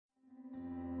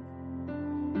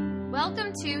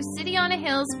Welcome to City on a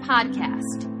Hill's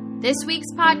podcast. This week's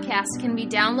podcast can be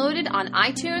downloaded on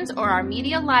iTunes or our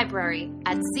media library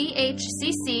at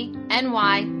chccny.com.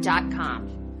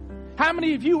 How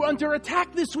many of you are under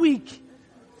attack this week?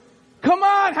 Come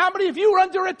on, how many of you are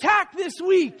under attack this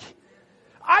week?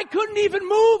 I couldn't even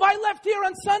move. I left here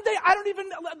on Sunday.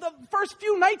 The first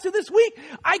few nights of this week,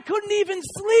 I couldn't even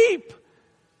sleep.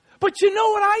 But you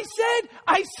know what I said?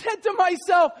 I said to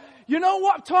myself, you know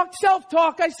what?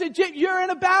 Self-talk. I said, you're in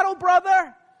a battle,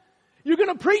 brother. You're going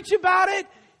to preach about it.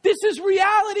 This is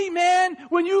reality, man.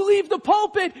 When you leave the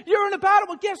pulpit, you're in a battle.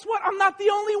 But guess what? I'm not the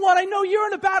only one. I know you're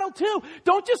in a battle too.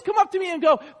 Don't just come up to me and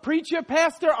go, preacher,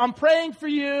 pastor, I'm praying for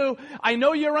you. I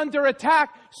know you're under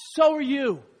attack. So are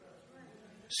you.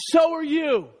 So are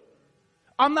you.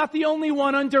 I'm not the only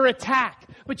one under attack.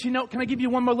 But you know, can I give you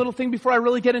one more little thing before I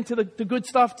really get into the good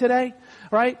stuff today?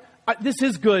 Right? This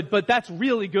is good, but that's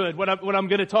really good, what I'm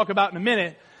going to talk about in a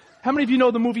minute. How many of you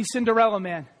know the movie Cinderella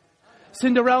Man?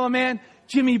 Cinderella Man,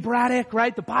 Jimmy Braddock,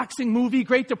 right? The boxing movie,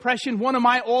 Great Depression, one of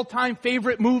my all-time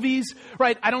favorite movies,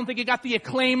 right? I don't think it got the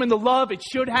acclaim and the love it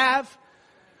should have.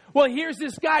 Well, here's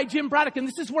this guy, Jim Braddock, and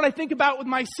this is what I think about with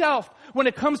myself when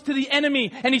it comes to the enemy,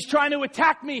 and he's trying to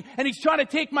attack me, and he's trying to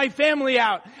take my family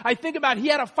out. I think about he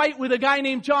had a fight with a guy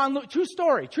named John Lewis. True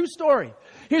story.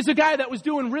 Here's a guy that was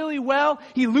doing really well.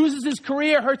 He loses his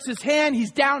career, hurts his hand,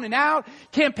 he's down and out,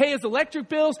 can't pay his electric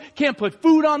bills, can't put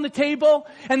food on the table.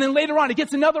 And then later on, he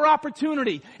gets another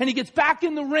opportunity, and he gets back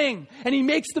in the ring, and he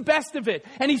makes the best of it.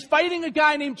 And he's fighting a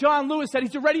guy named John Lewis that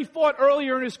he's already fought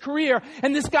earlier in his career,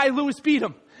 and this guy Lewis beat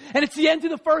him. And it's the end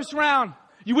of the first round.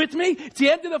 You with me? It's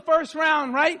the end of the first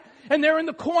round, right? And they're in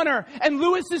the corner, and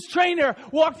Lewis's trainer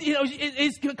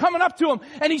is coming up to him,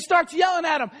 and he starts yelling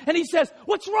at him, and he says,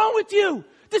 "What's wrong with you?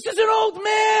 This is an old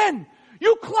man.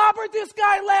 You clobbered this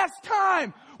guy last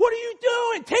time. What are you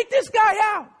doing? Take this guy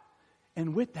out."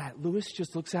 And with that, Lewis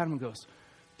just looks at him and goes,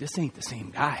 "This ain't the same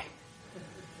guy.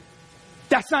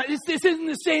 This isn't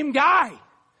the same guy."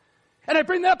 And I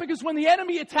bring that up because when the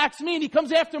enemy attacks me and he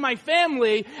comes after my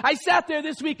family, I sat there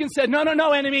this week and said, no,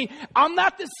 enemy, I'm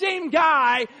not the same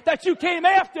guy that you came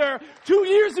after 2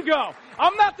 years ago.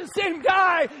 I'm not the same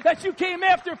guy that you came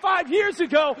after 5 years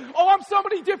ago. Oh, I'm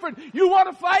somebody different. You want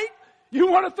to fight? You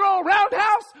want to throw a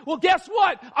roundhouse? Well, guess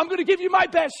what? I'm going to give you my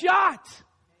best shot.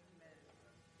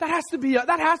 We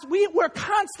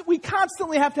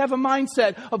constantly have to have a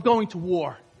mindset of going to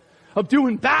war, of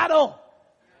doing battle.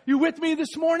 You with me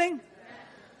this morning?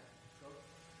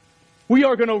 We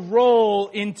are going to roll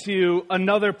into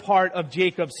another part of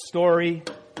Jacob's story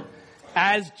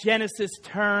as Genesis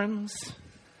turns,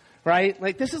 right?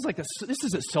 Like this is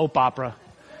a soap opera.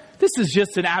 This is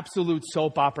just an absolute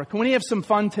soap opera. Can we have some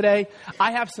fun today?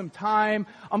 I have some time.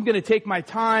 I'm going to take my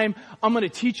time. I'm going to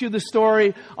teach you the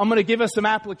story. I'm going to give us some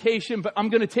application, but I'm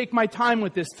going to take my time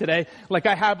with this today, like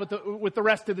I have with the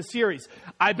rest of the series.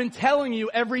 I've been telling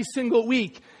you every single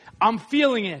week, I'm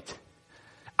feeling it.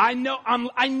 I know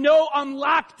I'm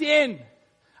locked in.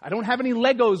 I don't have any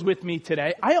Legos with me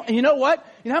today. You know what?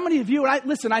 You know how many of you,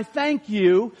 I thank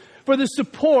you for the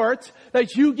support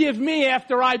that you give me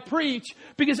after I preach,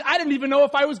 because I didn't even know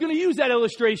if I was going to use that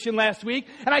illustration last week.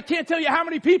 And I can't tell you how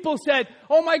many people said,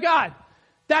 "Oh my God,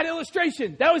 that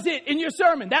illustration, that was it in your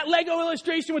sermon. That Lego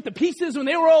illustration with the pieces when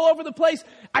they were all over the place.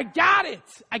 I got it.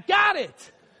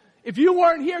 If you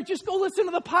weren't here, just go listen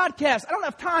to the podcast. I don't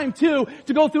have time to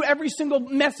go through every single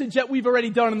message that we've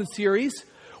already done in the series.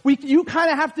 You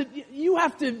have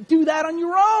to do that on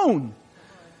your own.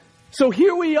 So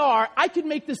here we are. I could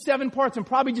make this 7 parts. I'm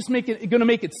probably just going to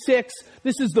make it 6.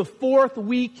 This is the 4th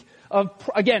week of,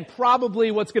 again, probably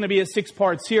what's going to be a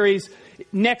 6-part series.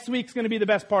 Next week's going to be the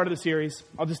best part of the series.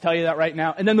 I'll just tell you that right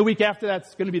now. And then the week after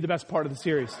that's going to be the best part of the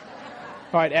series.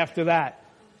 All right, after that.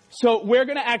 So we're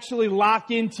going to actually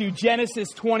lock into Genesis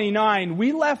 29.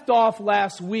 We left off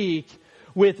last week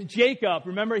with Jacob.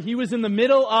 Remember, he was in the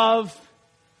middle of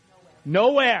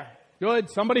nowhere. Good.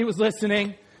 Somebody was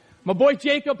listening. My boy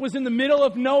Jacob was in the middle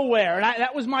of nowhere. And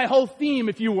that was my whole theme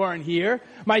if you weren't here.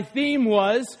 My theme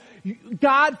was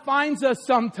God finds us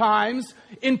sometimes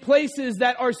in places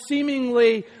that are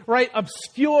seemingly,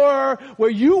 obscure, where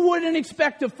you wouldn't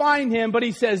expect to find him. But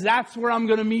he says, that's where I'm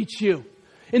going to meet you.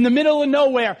 In the middle of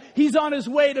nowhere. He's on his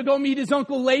way to go meet his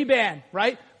uncle Laban,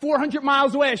 right? 400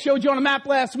 miles away. I showed you on a map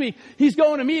last week. He's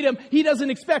going to meet him. He doesn't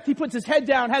expect. He puts his head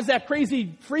down, has that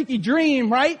crazy, freaky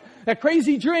dream, right? That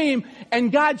crazy dream.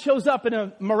 And God shows up in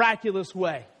a miraculous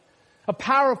way. A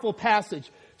powerful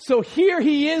passage. So here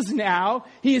he is now.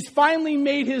 He has finally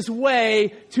made his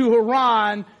way to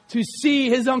Haran to see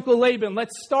his uncle Laban.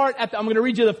 Let's start I'm going to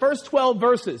read you the first 12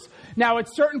 verses. Now,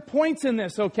 at certain points in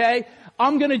this, okay,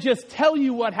 I'm going to just tell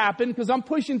you what happened because I'm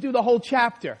pushing through the whole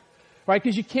chapter, right?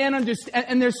 Because you can't understand,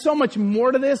 and there's so much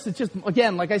more to this. It's just,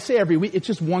 again, like I say every week, it's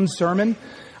just one sermon.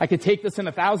 I could take this in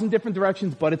 1,000 different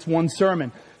directions, but it's one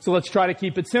sermon. So let's try to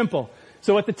keep it simple.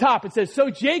 So at the top, it says, so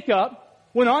Jacob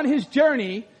went on his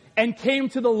journey and came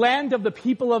to the land of the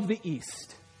people of the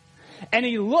east. And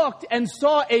he looked and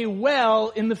saw a well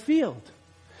in the field.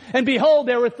 And behold,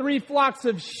 there were 3 flocks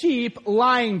of sheep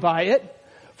lying by it.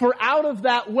 For out of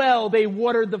that well they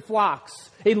watered the flocks.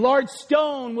 A large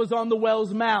stone was on the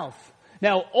well's mouth.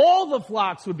 Now all the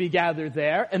flocks would be gathered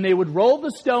there, and they would roll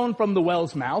the stone from the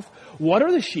well's mouth,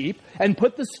 water the sheep, and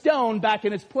put the stone back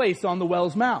in its place on the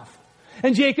well's mouth.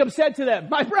 And Jacob said to them,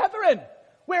 my brethren,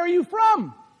 where are you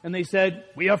from? And they said,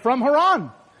 we are from Haran.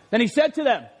 Then he said to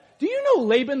them, do you know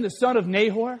Laban, the son of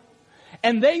Nahor?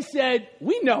 And they said,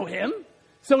 we know him.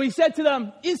 So he said to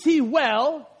them, is he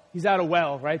well? He's out of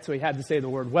well, right? So he had to say the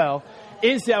word well.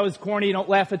 That was corny, don't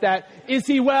laugh at that. Is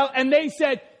he well? And they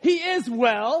said, he is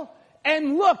well.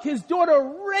 And look, his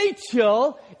daughter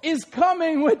Rachel is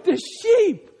coming with the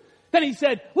sheep. Then he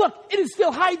said, look, it is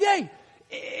still high day.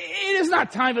 It is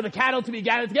not time for the cattle to be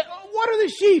gathered together. Water the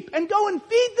sheep and go and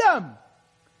feed them.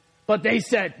 But they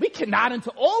said, we cannot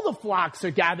until all the flocks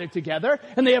are gathered together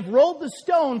and they have rolled the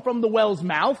stone from the well's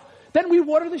mouth. Then we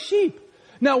water the sheep.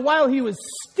 Now, while he was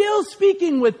still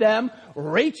speaking with them,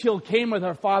 Rachel came with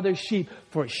her father's sheep,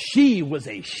 for she was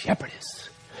a shepherdess.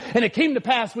 And it came to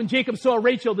pass when Jacob saw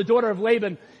Rachel, the daughter of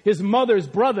Laban, his mother's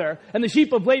brother, and the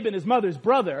sheep of Laban, his mother's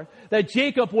brother, that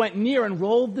Jacob went near and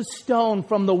rolled the stone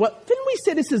from the well. Didn't we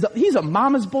say he's a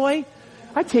mama's boy?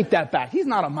 I take that back. He's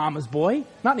not a mama's boy.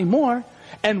 Not anymore.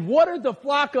 And watered the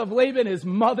flock of Laban, his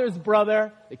mother's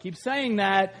brother. They keep saying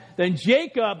that. Then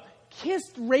Jacob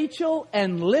kissed Rachel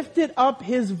and lifted up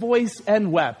his voice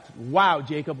and wept. Wow,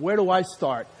 Jacob, where do I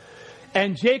start?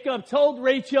 And Jacob told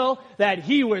Rachel that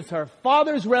he was her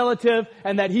father's relative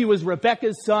and that he was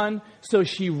Rebekah's son. So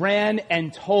she ran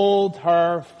and told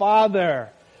her father.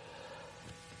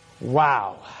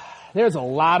 Wow. There's a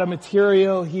lot of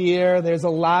material here.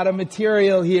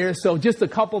 So just a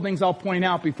couple things I'll point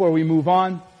out before we move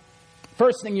on.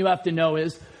 First thing you have to know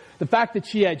is the fact that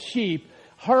she had sheep.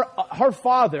 Her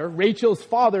father, Rachel's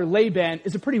father, Laban,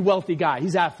 is a pretty wealthy guy.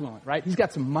 He's affluent, right? He's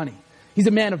got some money. He's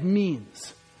a man of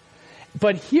means.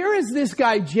 But here is this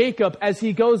guy, Jacob, as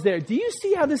he goes there. Do you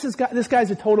see how this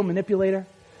guy's a total manipulator?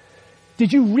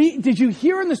 Did you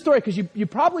hear in the story, because you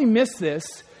probably missed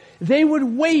this, they would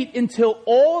wait until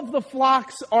all of the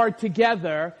flocks are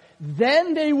together,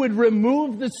 then they would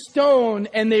remove the stone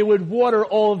and they would water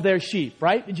all of their sheep,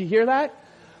 right? Did you hear that?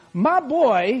 My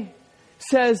boy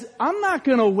says, I'm not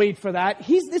going to wait for that.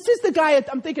 This is the guy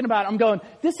I'm thinking about. I'm going,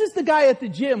 this is the guy at the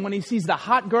gym when he sees the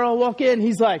hot girl walk in.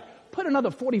 He's like, put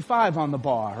another 45 on the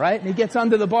bar, right? And he gets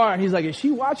under the bar and he's like, is she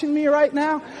watching me right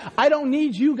now? I don't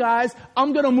need you guys.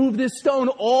 I'm going to move this stone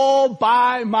all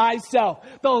by myself.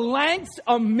 The lengths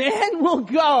a man will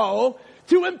go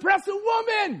to impress a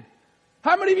woman.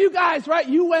 How many of you guys, right?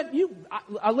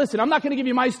 Listen, I'm not going to give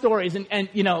you my stories and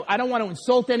I don't want to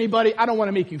insult anybody. I don't want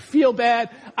to make you feel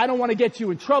bad. I don't want to get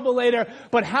you in trouble later.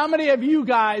 But how many of you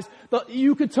guys,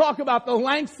 you could talk about the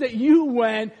lengths that you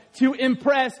went to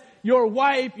impress your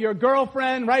wife, your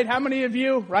girlfriend, right? How many of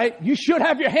you, right? You should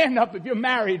have your hand up if you're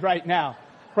married right now,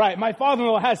 right? My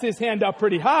father-in-law has his hand up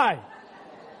pretty high.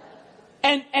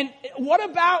 And what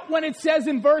about when it says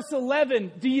in verse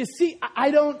 11, do you see,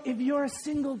 if you're a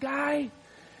single guy,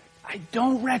 I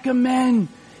don't recommend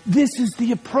this is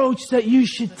the approach that you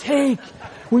should take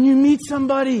when you meet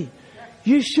somebody.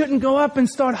 You shouldn't go up and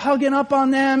start hugging up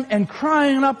on them and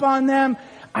crying up on them.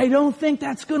 I don't think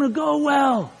that's going to go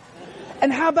well.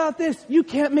 And how about this? You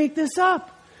can't make this up.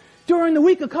 During the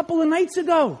week, a couple of nights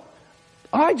ago,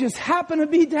 I just happened to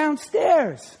be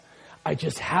downstairs. I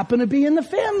just happened to be in the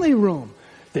family room.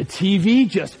 The TV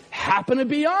just happened to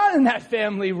be on in that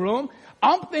family room.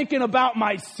 I'm thinking about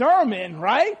my sermon,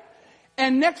 right?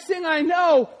 And next thing I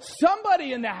know,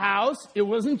 somebody in the house, it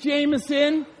wasn't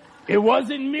Jameson, it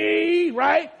wasn't me,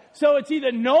 right? So it's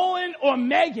either Nolan or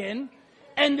Megan,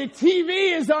 and the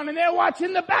TV is on and they're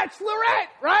watching The Bachelorette,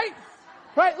 right?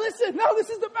 Right? Listen, no, this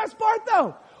is the best part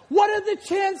though. What are the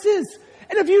chances?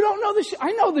 And if you don't know the show,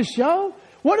 I know the show.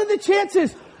 What are the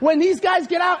chances when these guys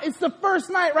get out? It's the first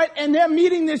night, right? And they're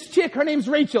meeting this chick. Her name's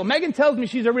Rachel. Megan tells me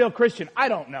she's a real Christian. I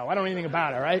don't know. I don't know anything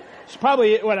about her, right? She's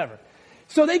probably whatever.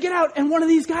 So they get out and one of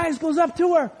these guys goes up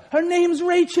to her. Her name's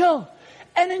Rachel.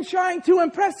 And in trying to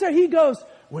impress her, he goes,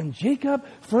 when Jacob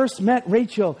first met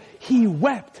Rachel, he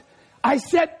wept. I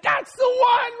said, that's the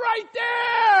one right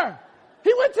there.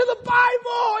 He went to the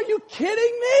Bible. Are you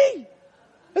kidding me?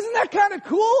 Isn't that kind of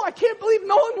cool? I can't believe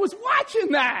no one was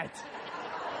watching that.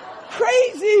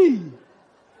 Crazy.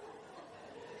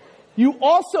 You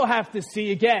also have to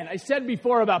see, again, I said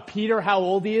before about Peter, how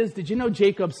old he is. Did you know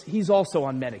Jacob's, he's also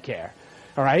on Medicare,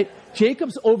 all right?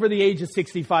 Jacob's over the age of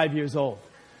 65 years old,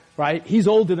 right? He's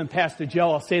older than Pastor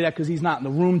Joe. I'll say that because he's not in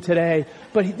the room today.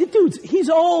 But he's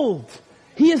old.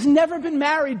 He has never been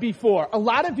married before. A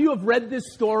lot of you have read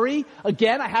this story.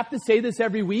 Again, I have to say this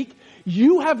every week.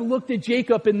 You have looked at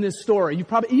Jacob in this story. You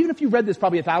probably, even if you read this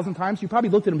probably 1,000 times, you probably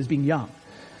looked at him as being young.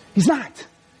 He's not.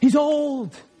 He's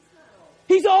old.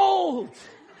 He's old.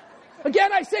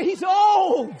 Again, I say he's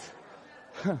old.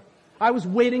 I was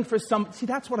waiting for see,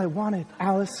 that's what I wanted,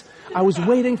 Alice. I was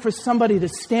waiting for somebody to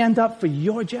stand up for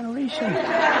your generation.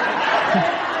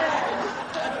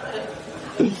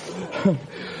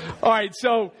 All right,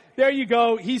 so there you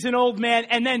go. He's an old man.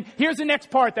 And then here's the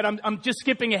next part that I'm just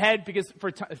skipping ahead because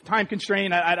for time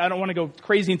constraint, I don't want to go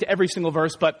crazy into every single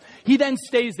verse. But he then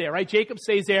stays there, right? Jacob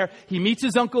stays there. He meets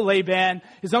his uncle Laban.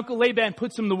 His uncle Laban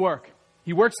puts him to work.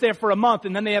 He works there for a month,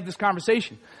 and then they have this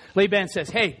conversation. Laban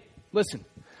says, hey, listen,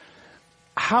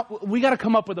 we got to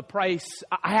come up with a price.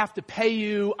 I have to pay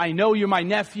you. I know you're my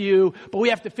nephew, but we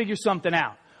have to figure something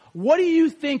out. What do you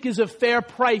think is a fair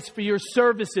price for your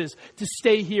services to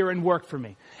stay here and work for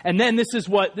me? And then this is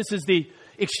the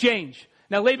exchange.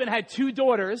 Now, Laban had 2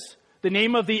 daughters. The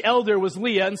name of the elder was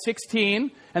Leah, and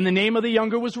 16, and the name of the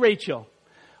younger was Rachel.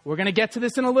 We're going to get to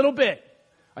this in a little bit.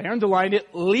 I underlined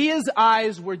it. Leah's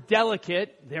eyes were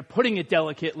delicate. They're putting it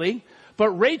delicately. But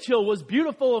Rachel was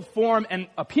beautiful of form and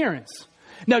appearance.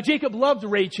 Now, Jacob loved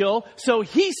Rachel, so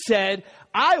he said,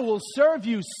 I will serve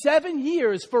you 7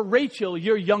 years for Rachel,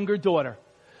 your younger daughter.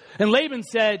 And Laban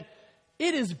said,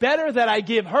 it is better that I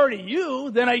give her to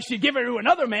you than I should give her to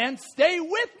another man. Stay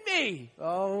with me.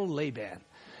 Oh, Laban.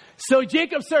 So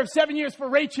Jacob served 7 years for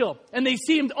Rachel, and they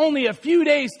seemed only a few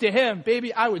days to him.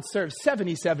 Baby, I would serve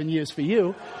 77 years for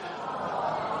you.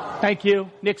 Thank you,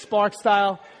 Nick Sparks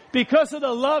style. Because of the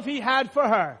love he had for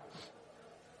her.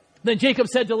 Then Jacob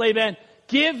said to Laban,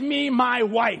 give me my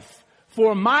wife.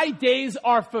 For my days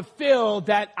are fulfilled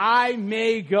that I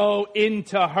may go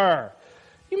into her.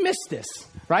 You missed this,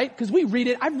 right? Because we read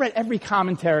it. I've read every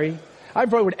commentary.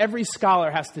 I've read what every scholar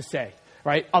has to say,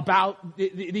 right? About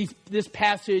this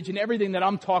passage and everything that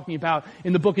I'm talking about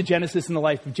in the book of Genesis and the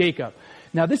life of Jacob.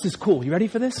 Now, this is cool. You ready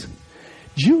for this?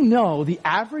 Do you know the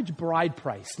average bride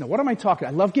price? Now, what am I talking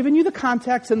about? I love giving you the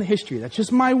context and the history. That's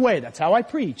just my way. That's how I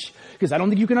preach. Because I don't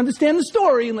think you can understand the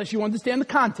story unless you understand the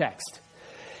context.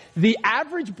 The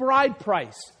average bride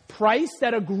price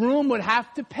that a groom would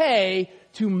have to pay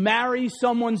to marry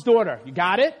someone's daughter. You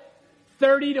got it?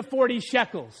 30 to 40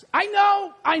 shekels. I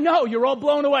know. You're all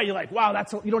blown away. You're like, wow,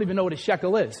 you don't even know what a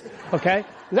shekel is. Okay?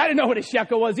 Because I didn't know what a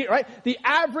shekel was either, right? The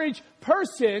average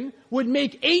person would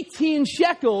make 18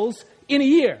 shekels in a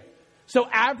year. So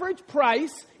average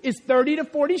price is 30 to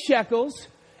 40 shekels.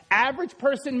 Average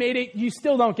person made it. You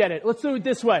still don't get it. Let's do it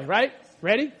this way, right?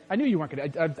 Ready? I knew you weren't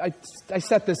going to. I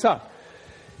set this up.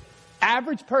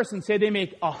 Average person, say they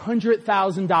make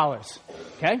 $100,000.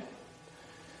 Okay?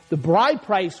 The bride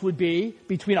price would be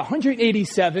between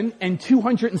 $187,000 and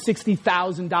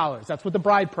 $260,000. That's what the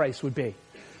bride price would be.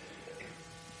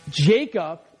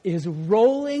 Jacob is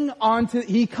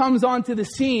he comes onto the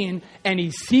scene and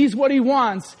he sees what he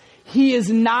wants. He is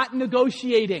not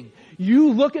negotiating.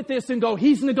 You look at this and go,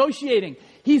 he's negotiating.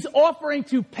 He's offering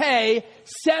to pay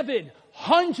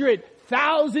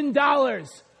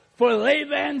 $700,000 for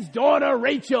Laban's daughter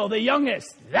Rachel, the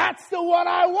youngest. That's the one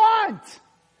I want.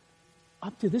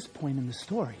 Up to this point in the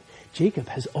story, Jacob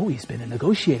has always been a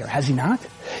negotiator, has he not?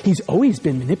 He's always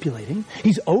been manipulating.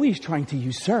 He's always trying to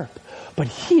usurp. But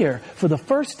here, for the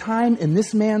first time in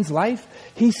this man's life,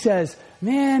 he says,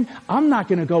 man, I'm not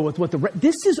going to go with what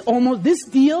this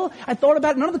deal, I thought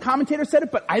about it, none of the commentators said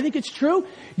it, but I think it's true.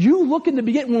 You look in the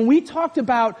beginning, when we talked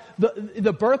about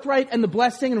the birthright and the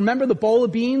blessing, and remember the bowl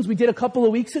of beans we did a couple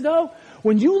of weeks ago?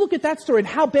 When you look at that story and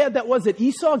how bad that was that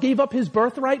Esau gave up his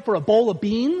birthright for a bowl of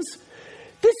beans,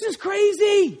 this is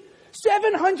crazy.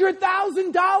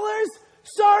 $700,000?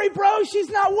 Sorry, bro, she's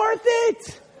not worth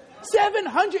it.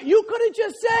 $700,000. You could have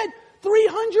just said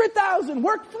 $300,000.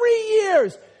 Work 3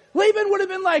 years. Laban would have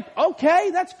been like, okay,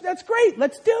 that's great.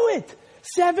 Let's do it.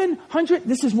 700.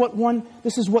 This is what one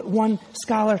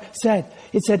scholar said.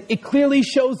 It said, it clearly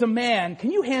shows a man.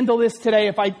 Can you handle this today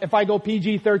if I go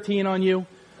PG-13 on you?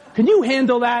 Can you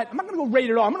handle that? I'm not going to go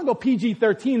rated R. I'm going to go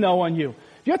PG-13 though on you.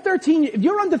 If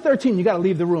you're under 13, you got to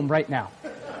leave the room right now.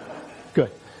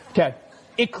 Good. Okay.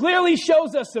 It clearly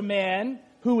shows us a man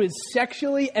who is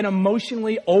sexually and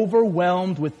emotionally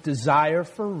overwhelmed with desire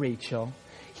for Rachel.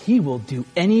 He will do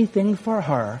anything for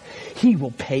her. He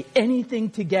will pay anything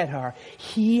to get her.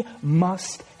 He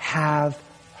must have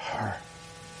her.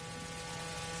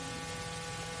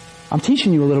 I'm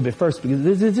teaching you a little bit first because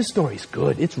this story is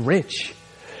good. It's rich.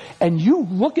 And you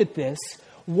look at this.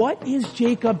 What is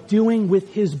Jacob doing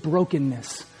with his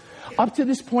brokenness? Up to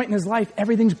this point in his life,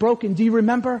 everything's broken. Do you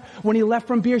remember when he left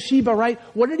from Beersheba, right?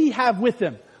 What did he have with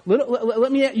him?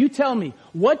 You tell me.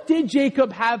 What did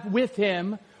Jacob have with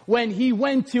him when he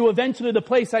went to eventually the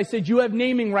place I said, you have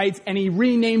naming rights, and he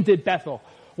renamed it Bethel?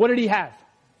 What did he have?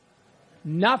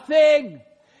 Nothing.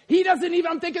 He doesn't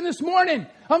even, I'm thinking this morning,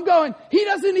 he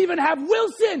doesn't even have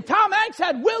Wilson. Tom Hanks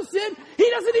had Wilson. He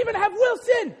doesn't even have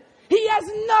Wilson. He has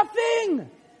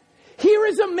nothing. Here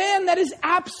is a man that is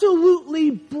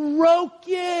absolutely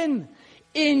broken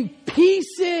in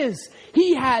pieces.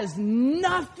 He has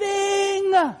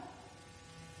nothing.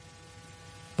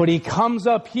 But he comes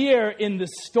up here in the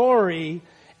story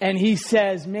and he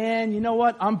says, man, you know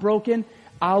what? I'm broken.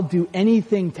 I'll do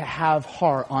anything to have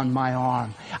her on my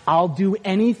arm. I'll do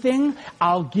anything.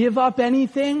 I'll give up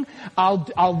anything.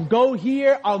 I'll go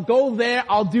here. I'll go there.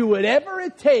 I'll do whatever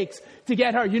it takes to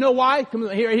get her. You know why?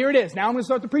 Here it is. Now I'm going to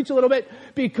start to preach a little bit.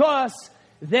 Because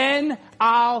then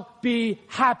I'll be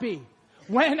happy.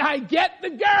 When I get the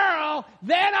girl,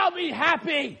 then I'll be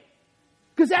happy.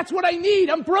 Because that's what I need.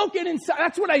 I'm broken inside.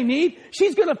 That's what I need.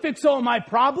 She's going to fix all my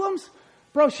problems.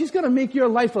 Bro, she's going to make your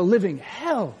life a living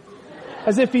hell.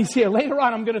 As if he's here. Later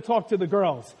on, I'm going to talk to the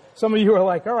girls. Some of you are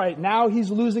like, all right, now he's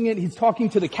losing it. He's talking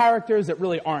to the characters that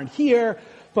really aren't here.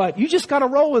 But you just got to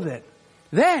roll with it.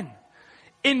 Then,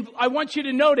 I want you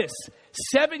to notice,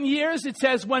 7 years, it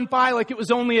says, went by like it was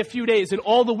only a few days. And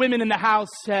all the women in the house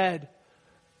said,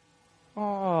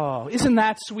 oh, isn't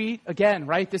that sweet? Again,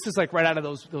 right? This is like right out of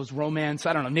those romance.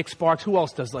 I don't know, Nick Sparks. Who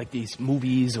else does like these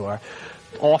movies or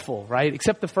awful, right?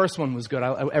 Except the first one was good.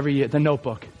 Every year, The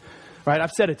Notebook. Right?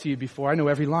 I've said it to you before. I know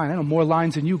every line. I know more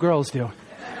lines than you girls do.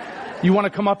 You want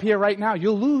to come up here right now?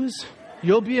 You'll lose.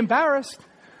 You'll be embarrassed.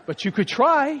 But you could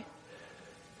try.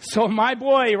 So my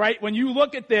boy, right, when you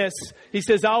look at this, he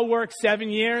says, I'll work 7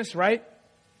 years, right?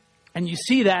 And you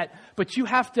see that. But you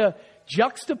have to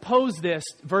juxtapose this,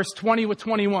 verse 20 with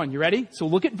 21. You ready? So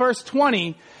look at verse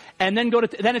 20. And then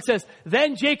then it says,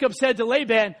 then Jacob said to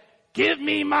Laban, give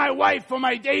me my wife, for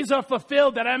my days are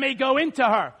fulfilled, that I may go into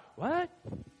her. What?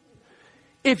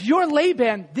 If you're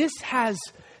Laban, this has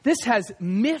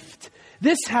miffed,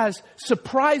 this has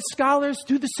surprised scholars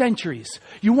through the centuries.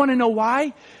 You want to know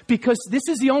why? Because this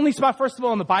is the only spot, first of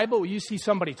all, in the Bible where you see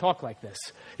somebody talk like this.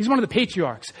 He's one of the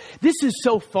patriarchs. This is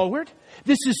so forward.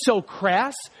 This is so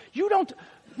crass.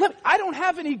 I don't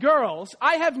have any girls.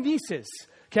 I have nieces.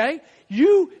 Okay?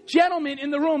 You gentlemen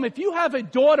in the room, if you have a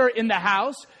daughter in the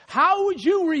house, how would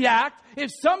you react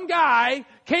if some guy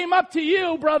came up to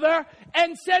you, brother,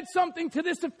 and said something to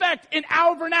this effect in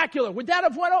our vernacular? Would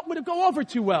it go over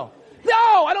too well?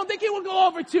 No, I don't think it would go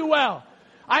over too well.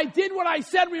 I did what I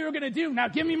said we were going to do. Now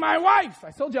give me my wife.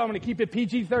 I told you I'm going to keep it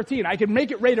PG-13. I can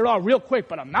make it rated R real quick,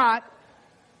 but I'm not.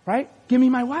 Right? Give me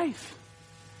my wife.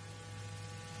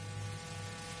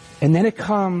 And then it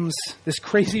comes this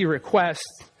crazy request.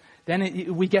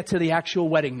 Then we get to the actual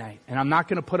wedding night. And I'm not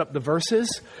going to put up the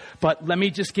verses, but let me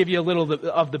just give you a little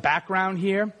of the background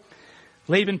here.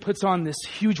 Laban puts on this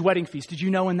huge wedding feast. Did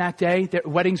you know in that day,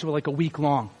 weddings were like a week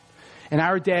long? In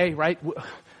our day, right,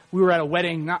 we were at a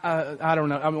wedding, I don't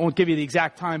know, I won't give you the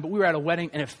exact time, but we were at a wedding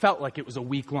and it felt like it was a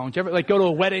week long. Did you ever go to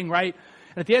a wedding, right?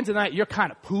 And at the end of the night, you're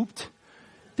kind of pooped.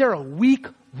 They're a week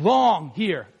long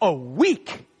here. A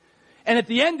week. And at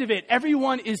the end of it,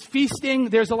 everyone is feasting.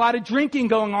 There's a lot of drinking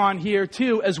going on here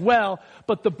too as well.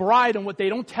 But the bride, and what they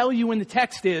don't tell you in the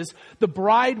text is, the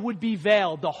bride would be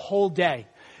veiled the whole day.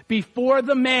 Before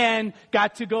the man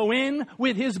got to go in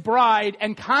with his bride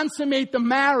and consummate the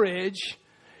marriage,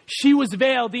 she was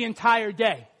veiled the entire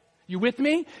day. You with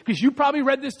me? Because you probably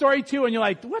read this story too and you're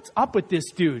like, what's up with this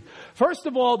dude? First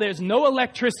of all, there's no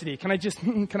electricity.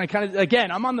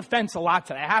 Again, I'm on the fence a lot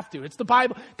today. I have to. It's the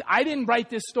Bible. I didn't write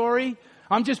this story.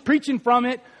 I'm just preaching from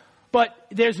it. But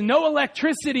there's no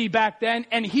electricity back then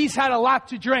and he's had a lot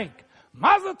to drink.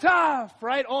 Mazel tov,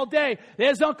 right? All day.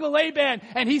 There's Uncle Laban,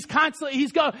 and he's going,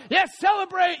 yes,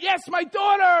 celebrate. Yes, my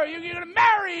daughter, you're going to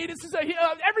marry.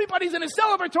 Everybody's in a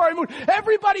celebratory mood.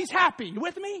 Everybody's happy. You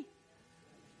with me?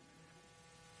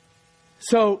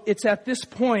 So it's at this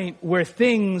point where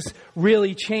things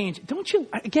really change. Don't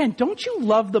you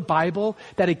love the Bible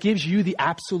that it gives you the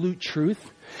absolute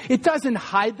truth? It doesn't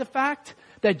hide the fact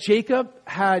that Jacob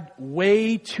had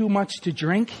way too much to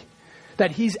drink. that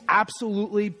he's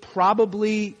absolutely,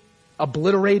 probably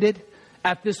obliterated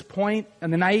at this point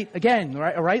in the night. Again,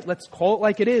 right, all right, let's call it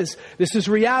like it is. This is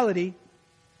reality.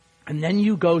 And then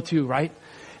you go to, right?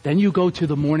 Then you go to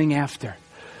the morning after.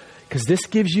 Because this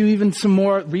gives you even some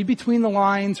more, read between the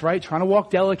lines, right? Trying to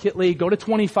walk delicately. Go to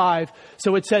 25.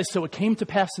 So it says, so it came to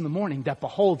pass in the morning that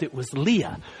behold, it was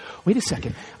Leah. Wait a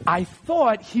second. I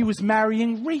thought he was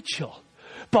marrying Rachel.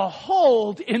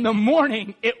 Behold, in the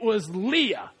morning, it was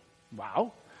Leah.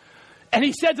 Wow. And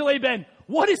he said to Laban,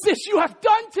 what is this you have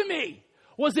done to me?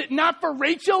 Was it not for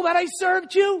Rachel that I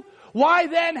served you? Why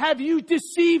then have you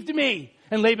deceived me?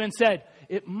 And Laban said,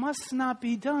 it must not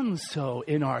be done so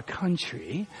in our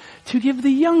country to give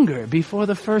the younger before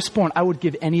the firstborn. I would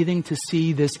give anything to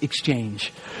see this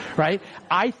exchange, right?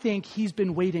 I think he's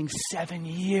been waiting 7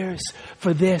 years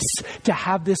for this, to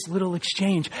have this little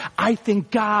exchange. I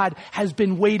think God has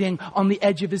been waiting on the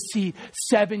edge of his seat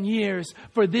 7 years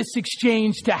for this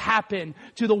exchange to happen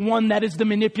to the one that is the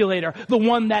manipulator, the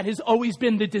one that has always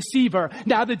been the deceiver.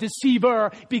 Now the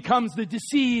deceiver becomes the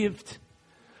deceived.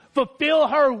 Fulfill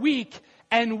her week,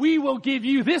 and we will give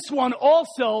you this one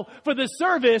also for the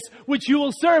service which you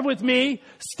will serve with me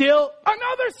still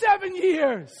another 7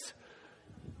 years.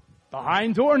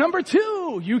 Behind door number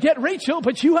 2, you get Rachel,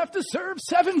 but you have to serve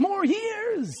 7 more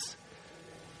years.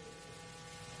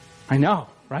 I know,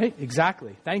 right?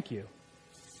 Exactly. Thank you.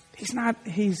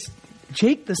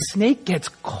 Jake the snake gets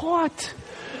caught.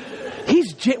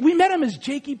 We met him as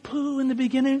Jakey Poo in the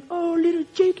beginning. Oh, little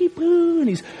Jakey Poo. And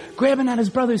he's grabbing at his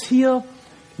brother's heel.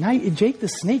 Now Jake the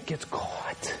snake gets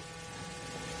caught.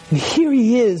 And here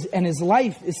he is, and his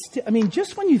life is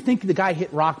just when you think the guy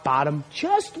hit rock bottom,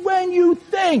 just when you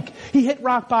think he hit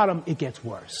rock bottom, it gets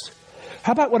worse.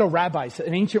 How about what a rabbi said?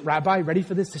 An ancient rabbi, ready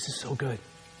for this? This is so good.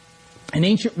 An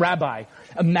ancient rabbi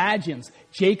imagines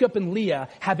Jacob and Leah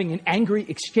having an angry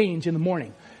exchange in the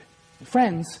morning.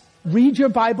 Friends, read your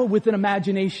Bible with an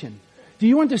imagination. Do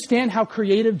you understand how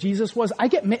creative Jesus was?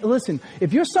 Listen,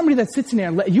 if you're somebody that sits in there,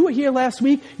 and you were here last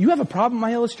week, you have a problem with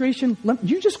my illustration,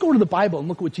 you just go to the Bible and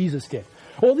look at what Jesus did.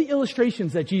 All the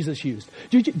illustrations that Jesus used.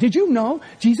 Did you know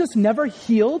Jesus never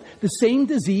healed the same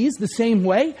disease the same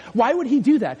way? Why would he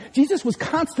do that? Jesus was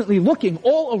constantly looking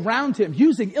all around him,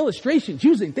 using illustrations,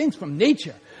 using things from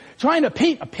nature, trying to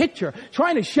paint a picture,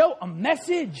 trying to show a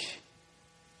message.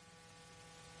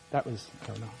 I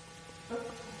don't know.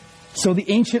 So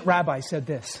the ancient rabbi said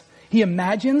this. He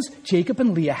imagines Jacob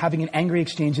and Leah having an angry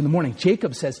exchange in the morning.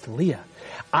 Jacob says to Leah,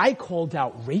 I called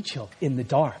out Rachel in the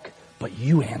dark, but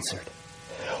you answered.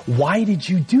 Why did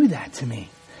you do that to me?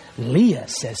 Leah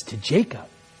says to Jacob,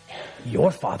 your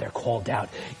father called out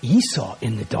Esau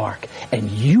in the dark,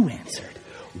 and you answered.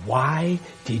 Why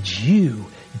did you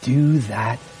do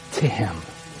that to him?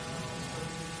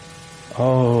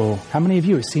 Oh, how many of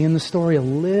you are seeing the story a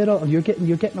little? You're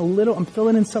getting a little, I'm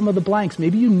filling in some of the blanks.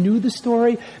 Maybe you knew the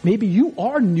story. Maybe you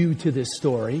are new to this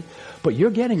story, but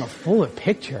you're getting a fuller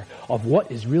picture of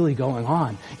what is really going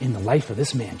on in the life of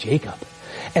this man, Jacob.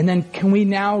 And then can we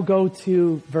now go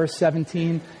to verse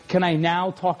 17? Can I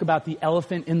now talk about the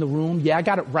elephant in the room? Yeah, I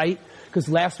got it right. Because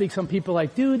last week some people were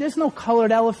like, dude, there's no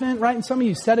colored elephant, right? And some of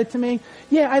you said it to me.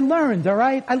 Yeah, I learned, all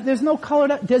right? There's no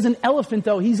colored, there's an elephant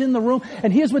though. He's in the room.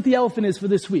 And here's what the elephant is for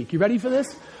this week. You ready for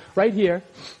this? Right here.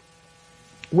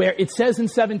 Where it says in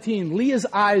 17, Leah's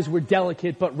eyes were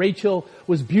delicate, but Rachel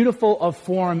was beautiful of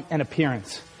form and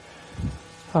appearance.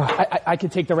 I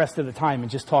could take the rest of the time and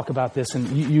just talk about this, and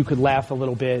you could laugh a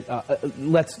little bit.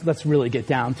 Let's really get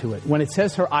down to it. When it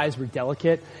says her eyes were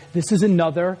delicate, this is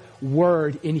another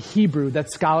word in Hebrew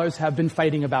that scholars have been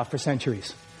fighting about for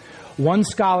centuries. One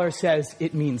scholar says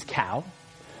it means cow.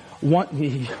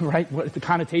 Right? What the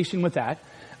connotation with that?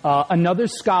 Another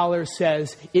scholar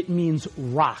says it means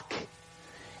rock.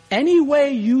 Any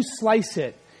way you slice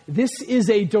it, this is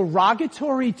a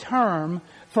derogatory term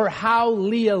for how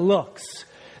Leah looks.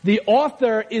 The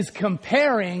author is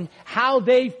comparing how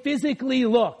they physically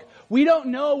look. We don't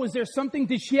know, was there something,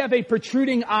 did she have a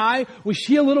protruding eye? Was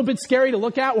she a little bit scary to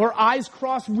look at? Were her eyes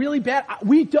crossed really bad?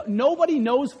 Nobody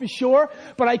knows for sure,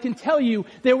 but I can tell you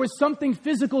there was something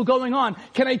physical going on.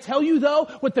 Can I tell you though,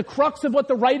 what the crux of what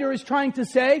the writer is trying to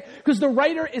say? Because the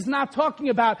writer is not talking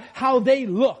about how they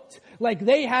looked. Like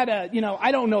they had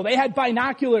they had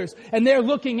binoculars and they're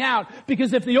looking out.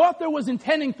 Because if the author was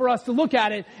intending for us to look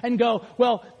at it and go,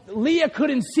 well, Leah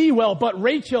couldn't see well, but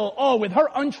Rachel, with her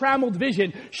untrammeled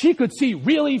vision, she could see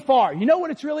really far. You know what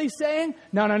it's really saying?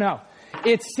 No.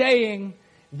 It's saying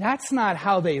that's not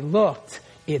how they looked.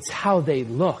 It's how they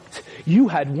looked. You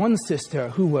had one sister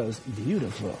who was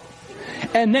beautiful.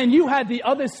 And then you had the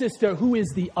other sister who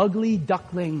is the ugly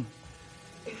duckling.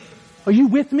 Are you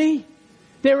with me?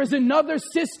 There is another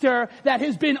sister that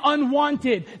has been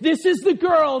unwanted. This is the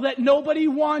girl that nobody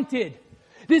wanted.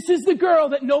 This is the girl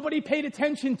that nobody paid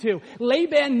attention to.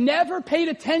 Laban never paid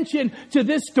attention to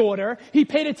this daughter. He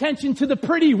paid attention to the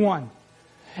pretty one.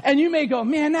 And you may go,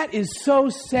 man, that is so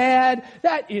sad.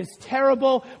 That is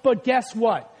terrible. But guess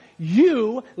what?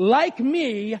 You, like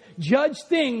me, judge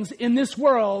things in this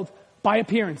world by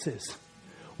appearances.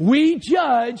 We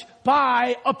judge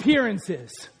by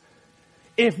appearances.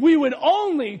 If we would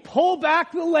only pull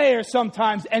back the layer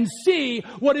sometimes and see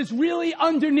what is really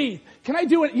underneath. Can I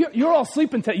do it? You're all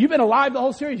sleeping today. You've been alive the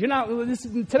whole series.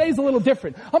 Today's a little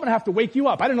different. I'm going to have to wake you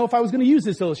up. I don't know if I was going to use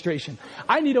this illustration.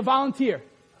 I need a volunteer.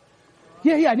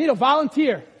 Yeah, I need a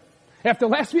volunteer. After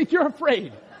last week, you're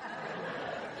afraid.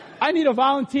 I need a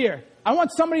volunteer. I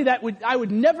want somebody that I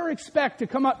would never expect to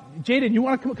come up. Jaden, you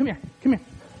want to come here? Come here.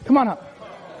 Come on up.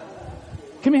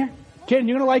 Come here. Jaden,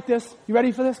 you're going to like this. You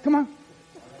ready for this? Come on.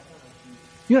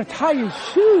 You're going to tie your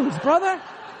shoes, brother.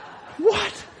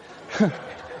 What?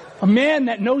 A man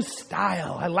that knows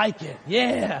style. I like it.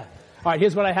 Yeah. All right,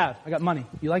 here's what I have. I got money.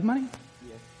 You like money?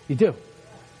 Yeah. You do?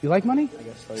 You like money? I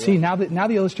guess so, yeah. See, now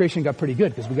the illustration got pretty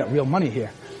good because we got real money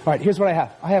here. All right, here's what I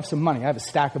have. I have some money. I have a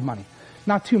stack of money.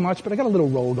 Not too much, but I got a little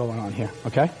roll going on here,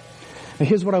 okay? Now,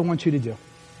 here's what I want you to do.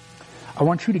 I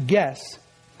want you to guess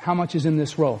how much is in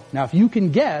this roll. Now, if you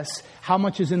can guess how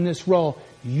much is in this roll,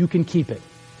 you can keep it.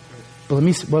 But let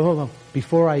me, whoa.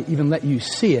 Before I even let you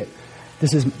see it,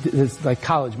 this is like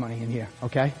college money in here,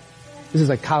 okay? This is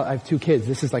like, I have 2 kids.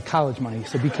 This is like college money.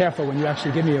 So be careful when you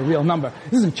actually give me a real number.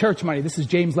 This isn't church money. This is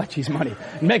James Lecce's money.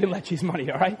 Megan Lecce's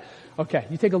money, all right? Okay,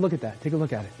 you take a look at that. Take a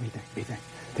look at it. What do you think?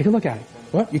 Take a look at it.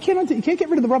 What? You can't get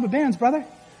rid of the rubber bands, brother.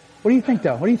 What do you think,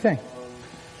 though? What do you think?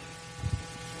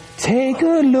 Take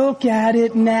a look at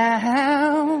it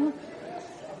now.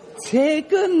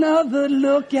 Take another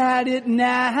look at it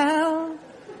now.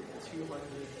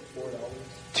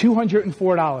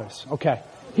 $204. Okay.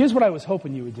 Here's what I was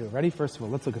hoping you would do. Ready? First of all,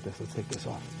 let's look at this. Let's take this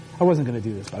off. I wasn't going to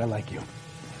do this, but I like you.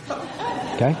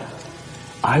 Okay?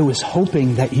 I was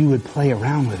hoping that you would play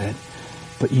around with it,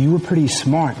 but you were pretty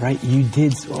smart, right? You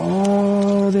did.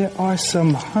 Oh, there are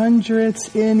some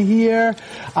hundreds in here.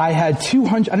 I had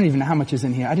 200. I don't even know how much is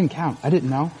in here. I didn't count. I didn't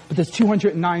know. But there's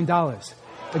 $209.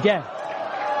 Again.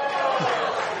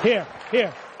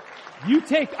 Here. You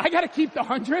take, I got to keep the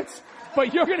hundreds,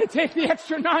 but you're going to take the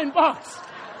extra $9.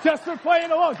 Just for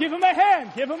playing along. Give him a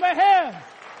hand. Give him a hand.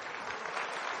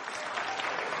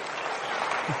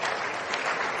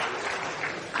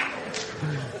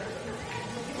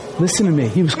 Listen to me.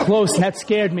 He was close, and that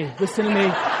scared me. Listen to me.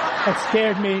 That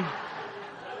scared me.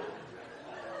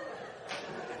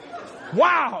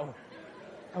 Wow.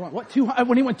 I went, what? 200?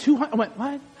 When he went 200, I went,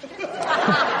 what?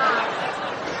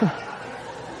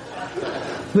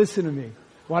 Listen to me.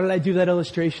 Why did I do that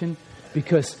illustration?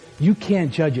 Because you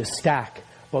can't judge a stack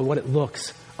by what it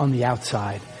looks on the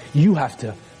outside. You have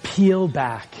to peel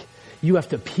back. You have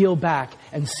to peel back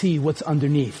and see what's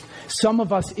underneath. Some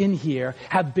of us in here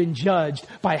have been judged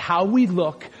by how we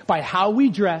look, by how we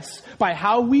dress, by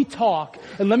how we talk.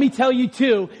 And let me tell you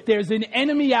too, there's an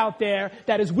enemy out there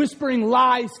that is whispering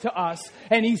lies to us.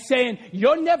 And he's saying,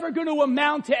 you're never going to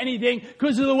amount to anything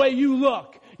because of the way you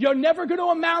look. You're never going to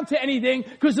amount to anything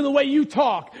because of the way you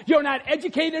talk. You're not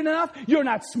educated enough. You're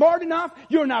not smart enough.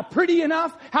 You're not pretty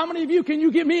enough. How many of you can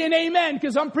you give me an amen?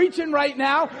 Because I'm preaching right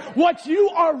now. What you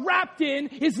are wrapped in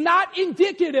is not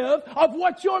indicative of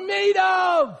what you're made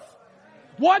of.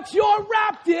 What you're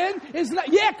wrapped in is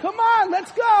not, yeah, come on,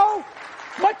 let's go.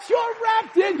 What you're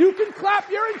wrapped in, you can clap.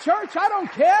 You're in church. I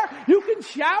don't care. You can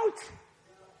shout.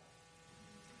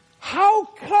 How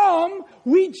come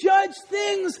we judge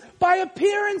things by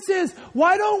appearances?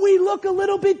 Why don't we look a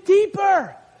little bit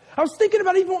deeper? I was thinking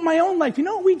about even with my own life. You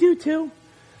know what we do too?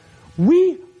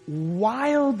 We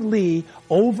wildly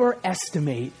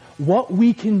overestimate what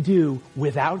we can do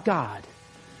without God.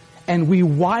 And we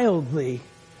wildly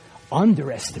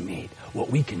underestimate what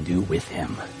we can do with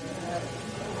Him.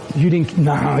 You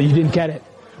didn't get it.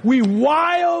 We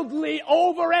wildly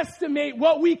overestimate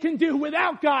what we can do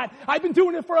without God. I've been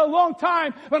doing it for a long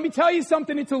time. Let me tell you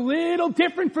something. It's a little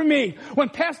different for me.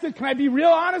 Can I be real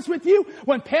honest with you?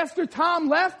 When Pastor Tom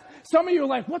left, some of you are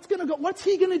like, what's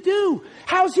he going to do?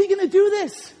 How's he going to do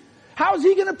this? How's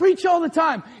he going to preach all the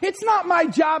time? It's not my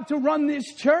job to run this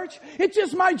church. It's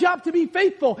just my job to be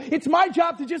faithful. It's my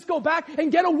job to just go back and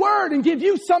get a word and give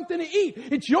you something to eat.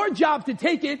 It's your job to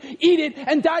take it, eat it,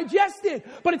 and digest it.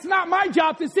 But it's not my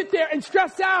job to sit there and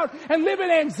stress out and live in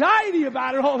anxiety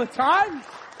about it all the time.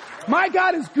 My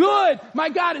God is good. My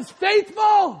God is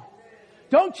faithful.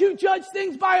 Don't you judge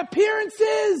things by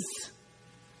appearances.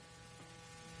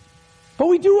 But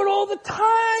we do it all the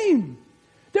time.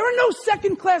 There are no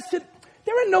second-class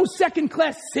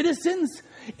citizens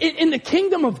in the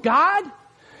kingdom of God.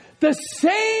 The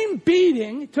same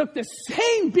beating, it took the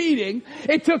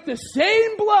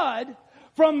same blood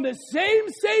from the same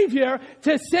Savior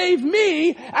to save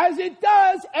me as it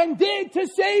does and did to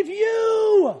save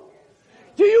you.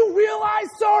 Do you realize,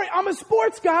 sorry, I'm a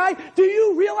sports guy. Do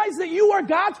you realize that you are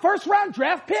God's first round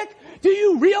draft pick? Do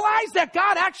you realize that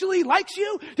God actually likes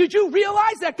you? Did you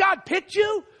realize that God picked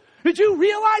you? Did you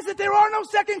realize that there are no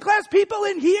second-class people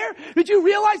in here? Did you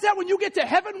realize that when you get to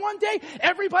heaven one day,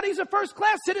 everybody's a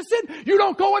first-class citizen? You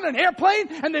don't go on an airplane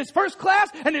and there's first class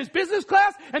and there's business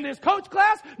class and there's coach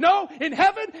class. No, in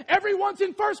heaven, everyone's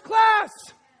in first class.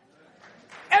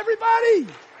 Everybody.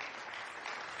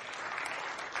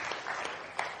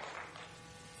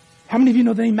 How many of you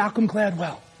know the name Malcolm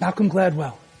Gladwell? Malcolm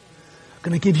Gladwell. I'm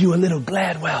going to give you a little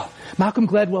Gladwell. Malcolm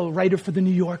Gladwell, writer for The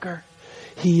New Yorker.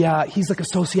 He's like a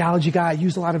sociology guy. I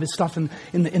use a lot of his stuff in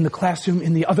the classroom,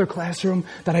 in the other classroom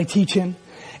that I teach in.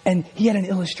 And he had an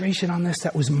illustration on this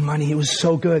that was money. It was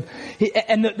so good.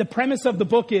 And the premise of the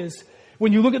book is,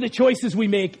 when you look at the choices we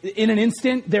make in an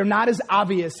instant, they're not as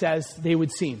obvious as they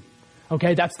would seem.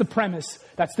 Okay, that's the premise.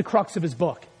 That's the crux of his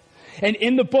book. And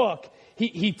in the book,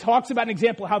 he talks about an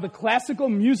example how the classical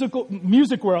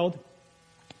music world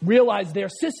realized their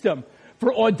system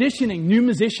for auditioning new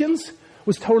musicians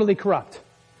was totally corrupt.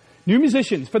 New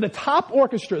musicians for the top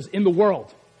orchestras in the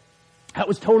world, that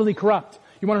was totally corrupt.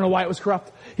 You want to know why it was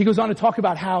corrupt? He goes on to talk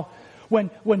about how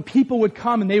when people would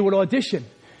come and they would audition,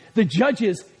 the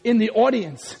judges in the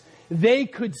audience, they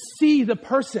could see the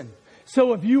person.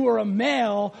 So if you were a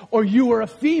male or you were a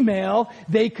female,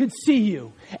 they could see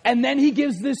you. And then he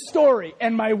gives this story,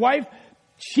 and my wife,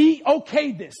 she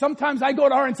okayed this. Sometimes I go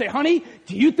to her and say, honey,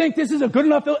 do you think this is a good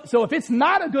enough? So if it's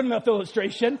not a good enough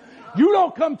illustration, you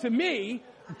don't come to me.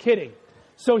 I'm kidding.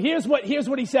 So here's what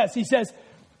he says.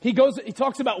 He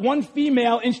talks about one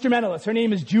female instrumentalist. Her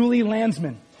name is Julie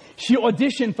Landsman. She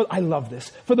auditioned for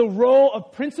the role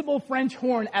of principal French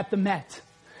horn at the Met.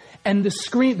 And the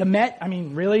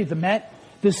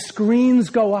screens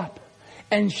go up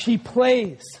and she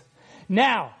plays.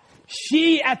 Now,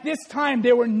 at this time,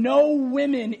 there were no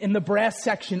women in the brass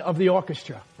section of the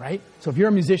orchestra, right? So if you're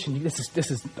a musician,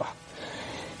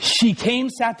 She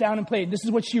came, sat down, and played. This is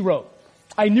what she wrote.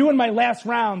 I knew in my last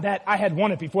round that I had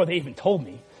won it before they even told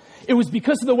me. It was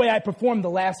because of the way I performed the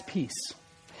last piece.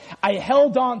 I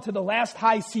held on to the last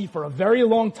high C for a very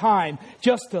long time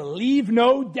just to leave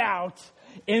no doubt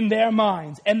in their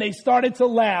minds. And they started to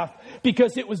laugh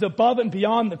because it was above and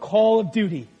beyond the call of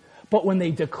duty. But when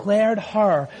they declared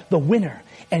her the winner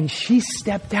and she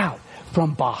stepped out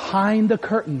from behind the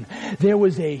curtain, there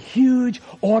was a huge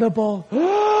audible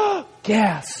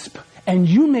gasp. And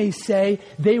you may say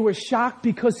they were shocked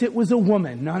because it was a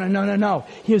woman. No.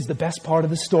 Here's the best part of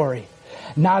the story.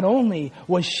 Not only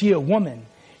was she a woman,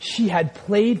 she had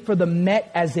played for the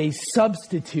Met as a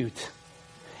substitute.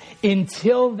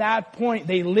 Until that point,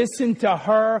 they listened to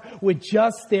her with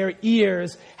just their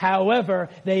ears. However,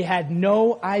 they had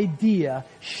no idea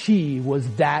she was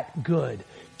that good.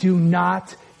 Do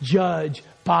not judge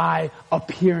by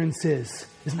appearances.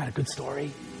 Isn't that a good story?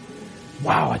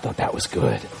 Wow, I thought that was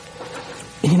good.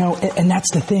 You know, and that's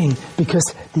the thing,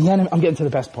 because the enemy, I'm getting to the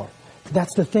best part.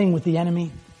 That's the thing with the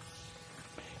enemy.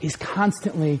 He's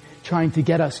constantly trying to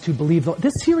get us to believe.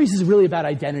 This series is really about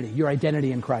identity, your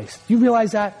identity in Christ. Do you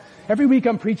realize that? Every week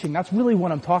I'm preaching, that's really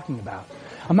what I'm talking about.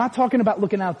 I'm not talking about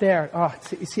looking out there. Oh,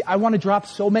 see, I want to drop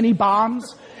so many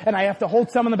bombs, and I have to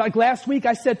hold some of them back. Last week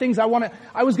I said things I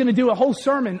was going to do a whole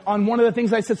sermon on one of the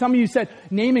things I said. Some of you said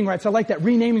naming rights. I like that,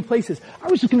 renaming places. I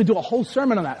was just going to do a whole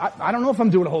sermon on that. I don't know if I'm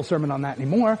doing a whole sermon on that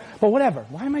anymore, but whatever.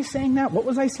 Why am I saying that? What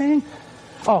was I saying?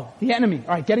 Oh, the enemy.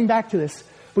 All right, getting back to this.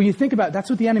 When you think about it, that's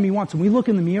what the enemy wants. When we look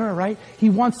in the mirror, right, he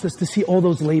wants us to see all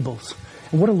those labels.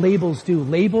 And what do labels do?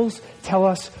 Labels tell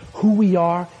us who we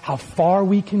are, how far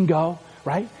we can go,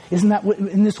 right? Isn't that what,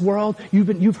 in this world,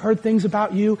 you've heard things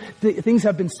about you, things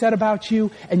have been said about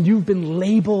you, and you've been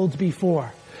labeled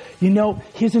before. You know,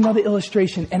 here's another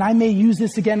illustration, and I may use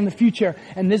this again in the future,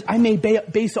 and I may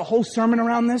base a whole sermon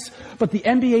around this, but the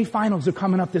NBA Finals are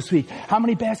coming up this week. How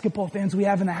many basketball fans we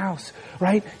have in the house,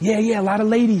 right? Yeah, a lot of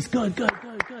ladies. Good.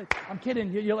 I'm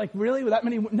kidding. You're like, really? With that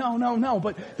many? No,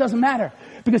 but it doesn't matter.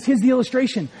 Because here's the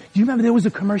illustration. Do you remember there was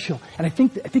a commercial, and I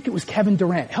think it was Kevin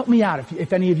Durant. Help me out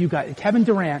if any of you got it. Kevin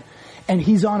Durant, and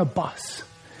he's on a bus,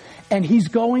 and he's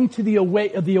going to the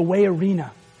away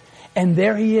arena. And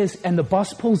there he is, and the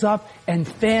bus pulls up, and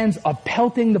fans are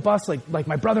pelting the bus like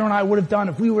my brother and I would have done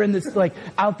if we were in this,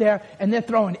 out there, and they're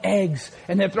throwing eggs,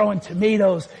 and they're throwing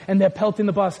tomatoes, and they're pelting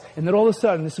the bus. And then all of a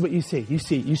sudden, this is what you see. You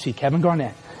see Kevin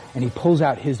Garnett, and he pulls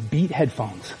out his Beat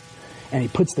headphones, and he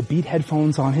puts the Beat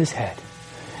headphones on his head.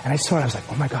 And I saw it, I was like,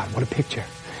 oh my God, what a picture.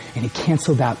 And he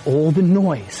canceled out all the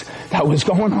noise that was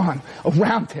going on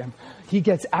around him. He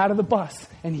gets out of the bus,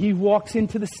 and he walks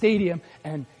into the stadium,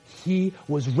 and he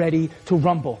was ready to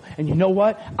rumble. And you know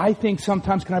what? I think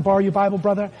sometimes, can I borrow your Bible,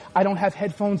 brother? I don't have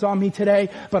headphones on me today,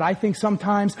 but I think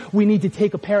sometimes we need to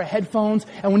take a pair of headphones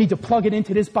and we need to plug it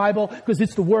into this Bible because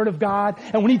it's the Word of God.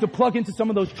 And we need to plug into some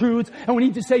of those truths. And we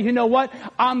need to say, you know what?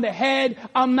 I'm the head.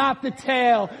 I'm not the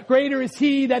tail. Greater is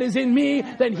He that is in me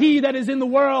than he that is in the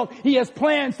world. He has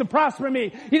plans to prosper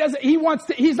me.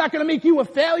 He's not going to make you a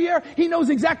failure. He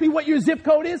knows exactly what your zip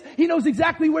code is. He knows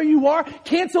exactly where you are.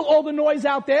 Cancel all the noise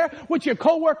out there. What your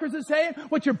coworkers are saying,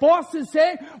 what your boss is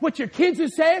saying, what your kids are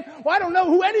saying. Well, I don't know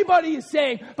who anybody is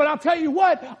saying, but I'll tell you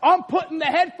what, I'm putting the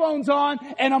headphones on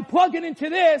and I'm plugging into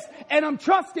this and I'm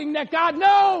trusting that God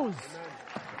knows.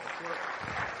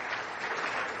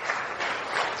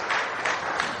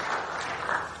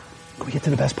 Can we get to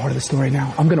the best part of the story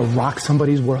now? I'm going to rock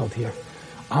somebody's world here.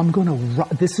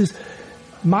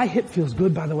 My hip feels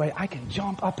good, by the way. I can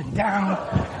jump up and down.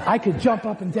 I could jump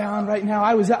up and down right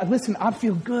now. Listen, I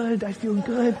feel good. I feel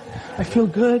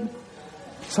good.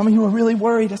 Some of you are really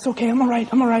worried. That's okay. I'm all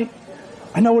right.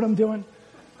 I know what I'm doing.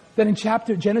 Then in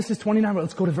Genesis 29,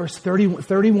 let's go to verse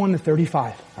 31 to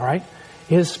 35. All right?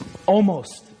 Is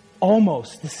almost.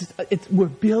 We're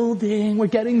building. We're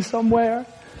getting somewhere.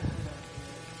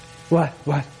 What?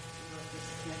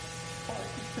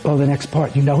 Oh, the next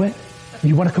part. You know it?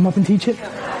 You want to come up and teach it?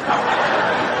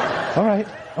 All right.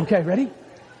 Okay, ready?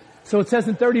 So it says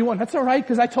in 31. That's all right,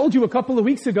 because I told you a couple of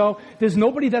weeks ago, there's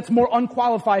nobody that's more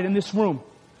unqualified in this room.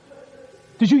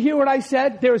 Did you hear what I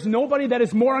said? There is nobody that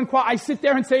is more unqualified. I sit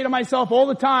there and say to myself all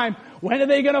the time, when are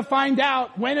they going to find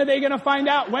out? When are they going to find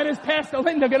out? When is Pastor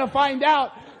Linda going to find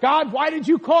out? God, why did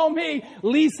you call me?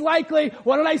 Least likely.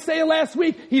 What did I say last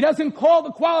week? He doesn't call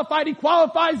the qualified. He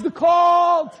qualifies the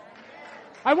called.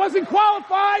 I wasn't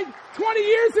qualified 20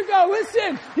 years ago.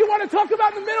 Listen, you want to talk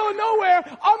about in the middle of nowhere?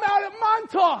 I'm out at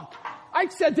Montauk. I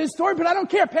said this story, but I don't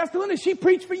care. Pastor Linda, she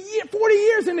preached for 40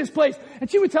 years in this place. And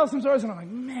she would tell some stories, and I'm like,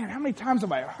 man, how many times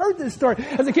have I heard this story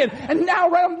as a kid? And now,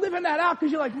 right, I'm living that out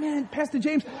because you're like, man, Pastor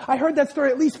James, I heard that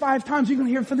story at least 5 times. You're going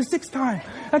to hear it for the 6th time.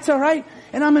 That's all right.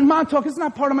 And I'm in Montauk. It's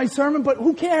not part of my sermon, but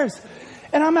who cares?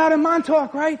 And I'm out in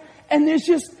Montauk, right? And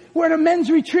we're at a men's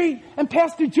retreat, and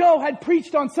Pastor Joe had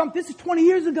preached on something. This is 20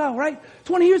 years ago, right?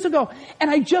 20 years ago.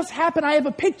 And I have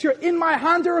a picture in my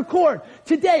Honda Accord.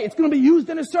 Today, it's going to be used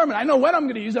in a sermon. I know when I'm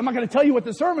going to use it. I'm not going to tell you what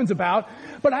the sermon's about.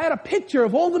 But I had a picture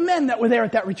of all the men that were there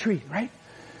at that retreat, right?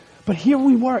 But here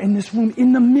we were in this room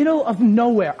in the middle of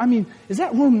nowhere. I mean, is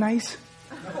that room nice?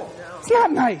 No. It's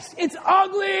not nice. It's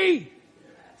ugly.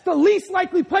 It's the least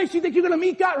likely place you think you're going to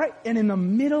meet God, right? And in the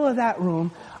middle of that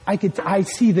room, I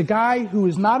see the guy who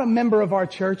is not a member of our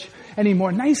church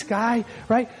anymore. Nice guy,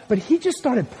 right? But he just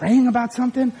started praying about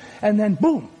something, and then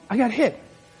boom, I got hit.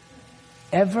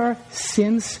 Ever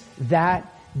since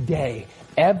that day,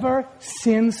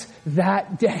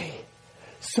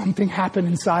 something happened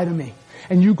inside of me.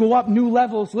 And you go up new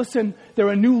levels. Listen, there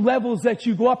are new levels that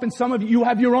you go up, and some of you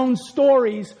have your own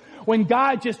stories when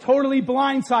God just totally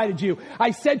blindsided you. I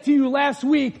said to you last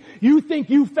week, you think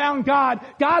you found God.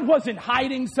 God wasn't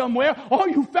hiding somewhere. Oh,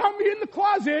 you found me in the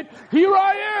closet. Here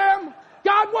I am.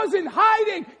 God wasn't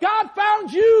hiding. God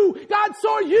found you. God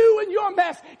saw you in your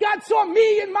mess. God saw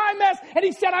me in my mess. And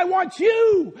He said, I want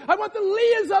you. I want the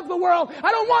Leahs of the world.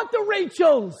 I don't want the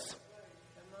Rachels.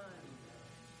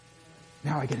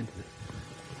 Now I get into this.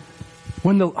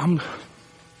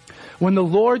 When the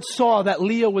Lord saw that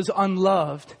Leah was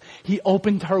unloved, He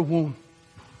opened her womb.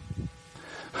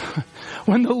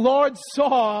 When the Lord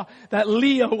saw that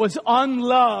Leah was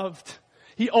unloved,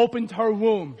 He opened her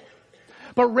womb.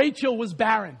 But Rachel was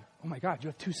barren. Oh my God, you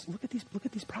have two. Look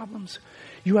at these problems.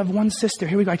 You have one sister.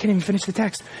 Here we go. I can't even finish the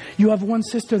text. You have one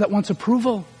sister that wants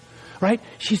approval, right?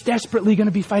 She's desperately going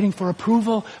to be fighting for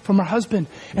approval from her husband.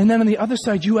 And then on the other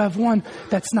side, you have one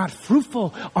that's not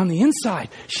fruitful on the inside.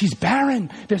 She's barren.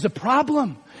 There's a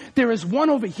problem. There is one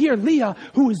over here, Leah,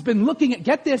 who has been looking at,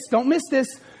 get this, don't miss this.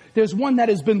 There's one that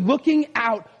has been looking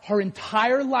out her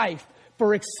entire life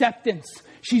for acceptance.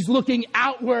 She's looking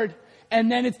outward. And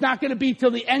then it's not going to be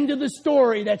till the end of the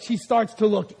story that she starts to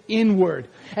look inward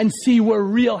and see where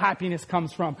real happiness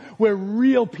comes from, where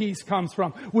real peace comes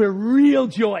from, where real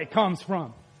joy comes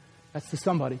from. That's to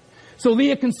somebody. So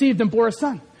Leah conceived and bore a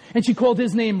son. And she called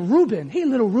his name Reuben. Hey,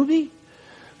 little Ruby.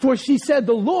 For she said,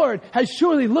 the Lord has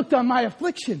surely looked on my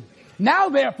affliction. Now,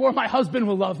 therefore, my husband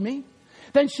will love me.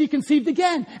 Then she conceived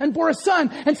again and bore a son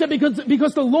and said,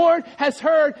 because the Lord has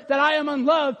heard that I am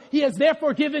unloved, he has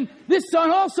therefore given this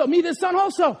son also, me this son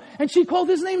also. And she called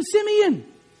his name Simeon.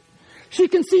 She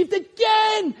conceived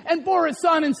again and bore a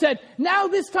son and said, now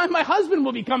this time my husband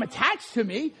will become attached to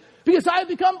me because I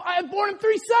have borne him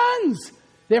 3 sons.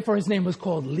 Therefore his name was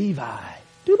called Levi.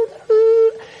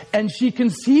 And she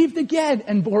conceived again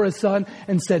and bore a son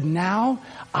and said, now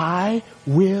I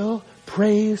will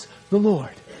praise the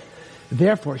Lord.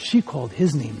 Therefore she called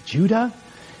his name Judah.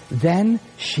 Then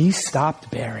she stopped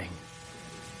bearing.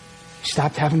 She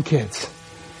stopped having kids.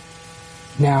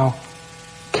 Now,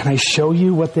 can I show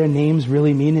you what their names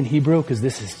really mean in Hebrew? Because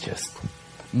this is just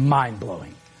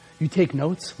mind-blowing. You take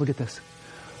notes. Look at this.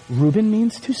 Reuben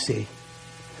means to see.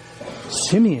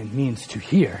 Simeon means to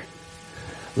hear.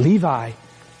 Levi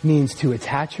means to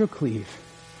attach or cleave.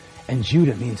 And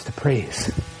Judah means to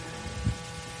praise.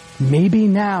 Maybe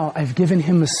now I've given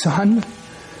him a son.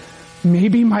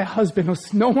 Maybe my husband,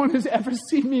 no one has ever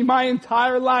seen me my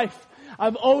entire life.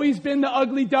 I've always been the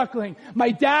ugly duckling.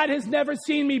 My dad has never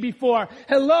seen me before.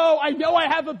 Hello, I know I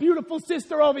have a beautiful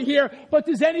sister over here, but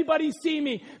does anybody see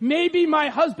me? Maybe my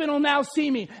husband will now see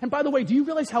me. And by the way, do you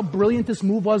realize how brilliant this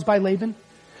move was by Laban?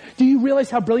 Do you realize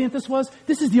how brilliant this was?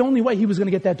 This is the only way he was going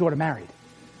to get that daughter married.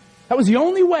 That was the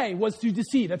only way, was to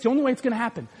deceive. That's the only way it's going to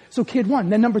happen. So kid 1,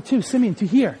 then number 2, Simeon, to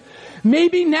hear.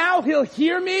 Maybe now he'll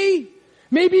hear me.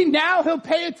 Maybe now he'll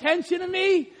pay attention to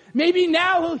me. Maybe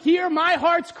now he'll hear my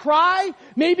heart's cry.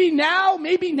 Maybe now.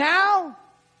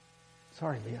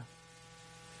 Sorry, Leah.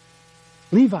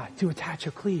 Levi, to attach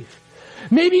or cleave.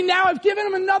 Maybe now I've given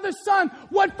him another son.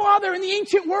 What father in the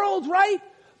ancient world, right?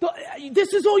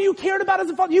 This is all you cared about as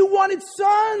a father. You wanted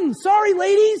sons. Sorry,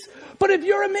 ladies. But if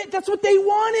you're a man, that's what they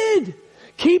wanted.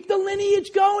 Keep the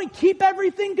lineage going. Keep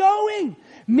everything going.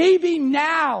 Maybe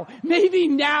now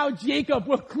Jacob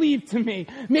will cleave to me.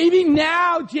 Maybe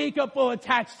now Jacob will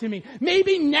attach to me.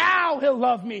 Maybe now he'll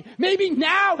love me. Maybe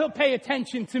now he'll pay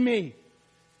attention to me.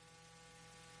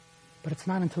 But it's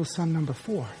not until son number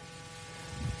 4.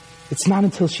 It's not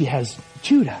until she has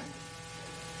Judah.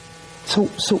 So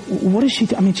what does she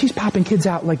do? I mean, she's popping kids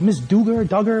out like Miss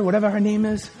Duggar, whatever her name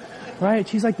is. Right?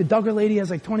 She's like the Duggar lady, has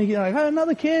like 20 kids, like, oh,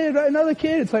 another kid.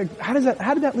 It's like, how did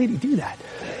that lady do that,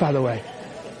 by the way?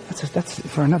 That's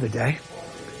for another day.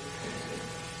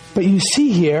 But you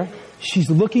see here, she's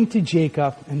looking to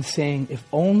Jacob and saying, if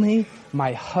only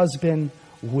my husband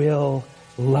will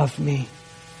love me.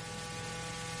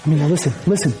 I mean, now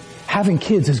listen, having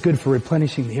kids is good for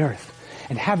replenishing the earth.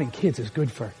 And having kids is good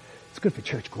for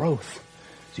church growth.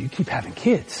 So you keep having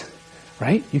kids,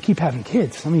 right? You keep having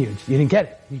kids. Some of you didn't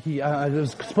get it. It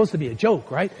was supposed to be a joke,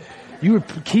 right? You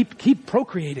would keep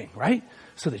procreating, right?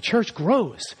 So the church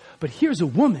grows. But here's a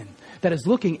woman that is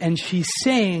looking and she's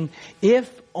saying, if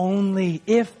only.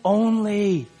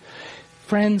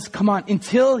 Friends, come on.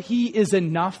 Until he is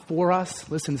enough for us,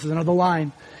 listen, this is another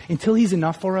line. Until he's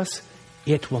enough for us,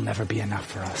 it will never be enough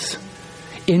for us.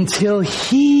 Until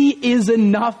he is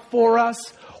enough for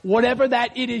us, whatever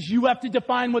that it is, you have to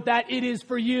define what that it is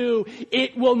for you.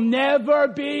 It will never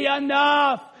be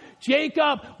enough.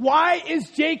 Jacob, why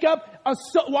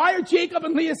are Jacob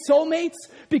and Leah soulmates?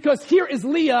 Because here is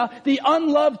Leah, the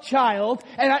unloved child.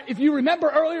 And if you remember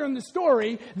earlier in the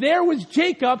story, there was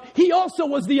Jacob. He also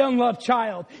was the unloved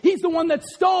child. He's the one that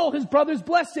stole his brother's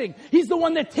blessing. He's the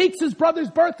one that takes his brother's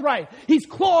birthright. He's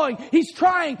clawing. He's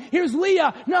trying. Here's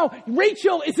Leah. No,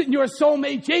 Rachel isn't your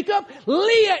soulmate, Jacob.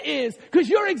 Leah is. Because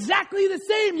you're exactly the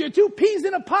same. You're 2 peas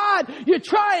in a pod. You're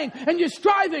trying and you're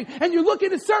striving and you're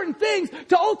looking at certain things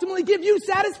to ultimately give you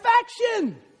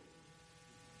satisfaction.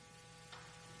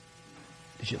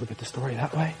 Did you look at the story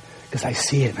that way? Because I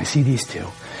see it, and I see these two.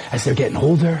 As they're getting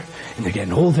older, and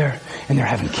they're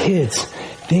having kids,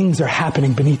 things are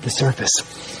happening beneath the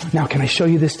surface. Now, can I show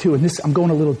you this too? And this, I'm going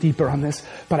a little deeper on this,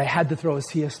 but I had to throw a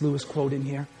C.S. Lewis quote in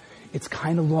here. It's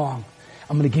kind of long.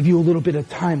 I'm going to give you a little bit of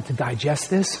time to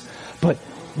digest this, but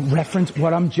reference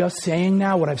what I'm just saying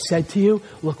now, what I've said to you.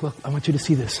 Look, I want you to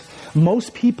see this.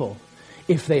 Most people,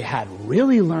 if they had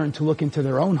really learned to look into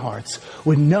their own hearts,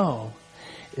 would know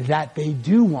that they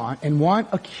do want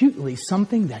acutely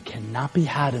something that cannot be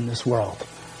had in this world.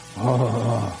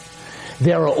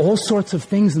 There are all sorts of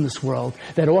things in this world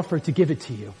that offer to give it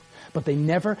to you, but they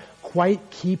never quite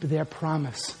keep their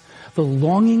promise. The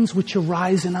longings which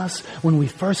arise in us when we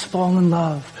first fall in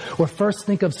love, or first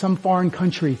think of some foreign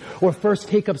country, or first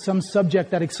take up some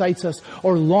subject that excites us,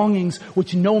 or longings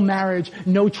which no marriage,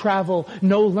 no travel,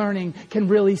 no learning can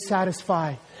really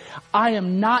satisfy. I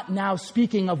am not now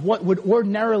speaking of what would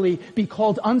ordinarily be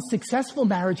called unsuccessful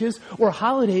marriages or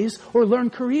holidays or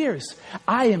learned careers.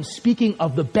 I am speaking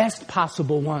of the best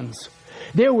possible ones.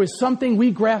 There was something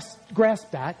we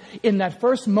grasped at in that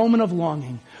first moment of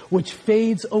longing, which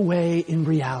fades away in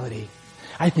reality.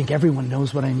 I think everyone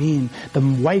knows what I mean. The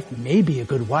wife may be a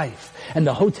good wife, and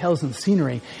the hotels and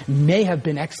scenery may have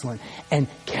been excellent, and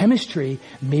chemistry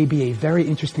may be a very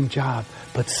interesting job,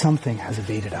 but something has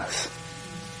evaded us.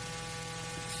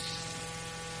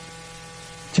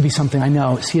 To be something, I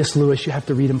know, C.S. Lewis, you have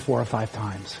to read him 4 or 5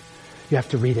 times. You have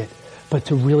to read it. But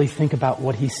to really think about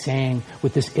what he's saying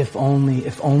with this, if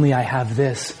only I have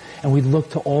this. And we look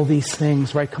to all these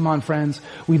things, right? Come on, friends.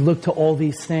 We look to all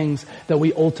these things that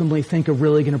we ultimately think are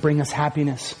really going to bring us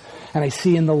happiness. And I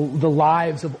see in the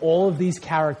lives of all of these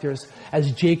characters,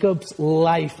 as Jacob's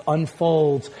life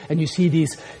unfolds, and you see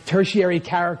these tertiary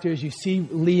characters, you see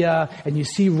Leah, and you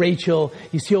see Rachel,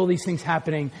 you see all these things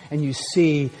happening, and you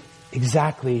see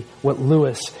exactly what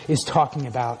Lewis is talking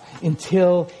about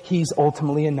until he's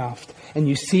ultimately enough. And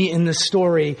you see in the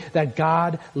story that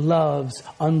God loves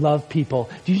unloved people.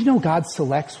 Did you know God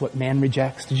selects what man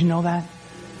rejects? Did you know that?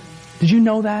 Did you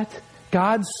know that?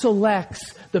 God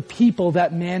selects the people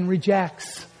that man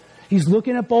rejects. He's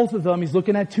looking at both of them. He's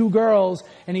looking at 2 girls,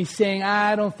 and he's saying,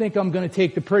 I don't think I'm going to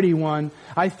take the pretty one.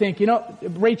 I think,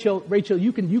 Rachel,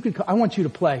 you can. I want you to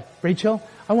play. Rachel,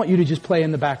 I want you to just play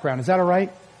in the background. Is that all right?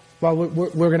 Well,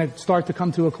 we're going to start to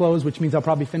come to a close, which means I'll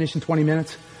probably finish in 20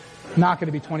 minutes. Not going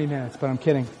to be 20 minutes, but I'm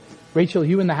kidding. Rachel,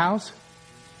 you in the house?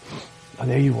 Oh,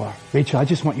 there you are. Rachel, I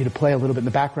just want you to play a little bit in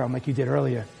the background like you did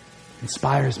earlier.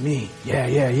 Inspires me.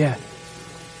 Yeah.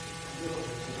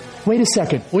 Wait a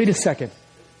second.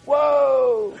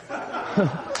 Whoa!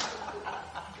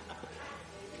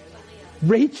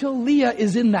 Rachel Leah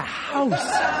is in the house.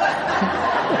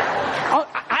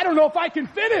 I don't know if I can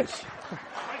finish.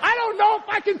 I don't know if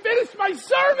I can finish my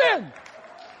sermon.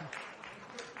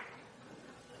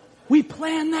 We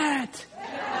planned that.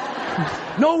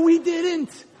 No, we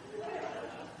didn't.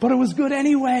 But it was good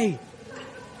anyway.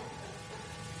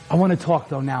 I want to talk,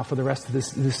 though, now for the rest of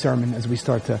this sermon as we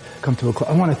start to come to a close.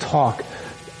 I want to talk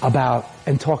about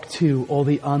and talk to all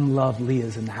the unloved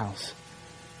Leahs in the house.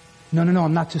 No,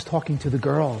 I'm not just talking to the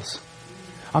girls.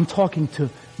 I'm talking to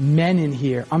men in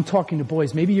here. I'm talking to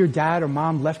boys. Maybe your dad or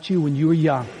mom left you when you were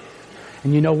young.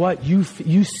 And you know what? You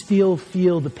still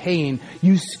feel the pain.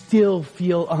 You still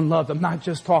feel unloved. I'm not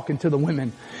just talking to the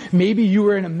women. Maybe you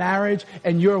were in a marriage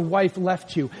and your wife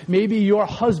left you. Maybe your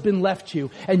husband left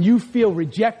you and you feel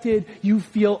rejected. You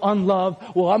feel unloved.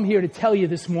 Well, I'm here to tell you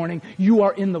this morning, you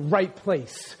are in the right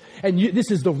place. And this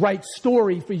is the right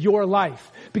story for your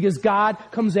life. Because God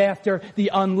comes after the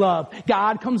unloved.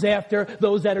 God comes after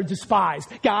those that are despised.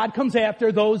 God comes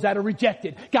after those that are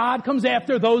rejected. God comes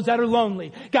after those that are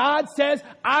lonely. God says,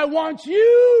 I want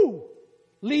you,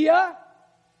 Leah.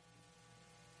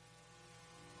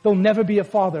 There'll never be a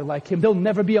father like him. There'll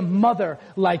never be a mother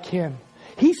like him.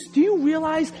 Do you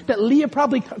realize that Leah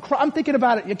probably, I'm thinking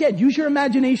about it, again, use your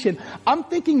imagination. I'm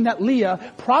thinking that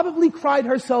Leah probably cried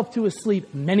herself to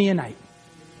sleep many a night.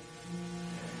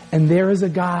 And there is a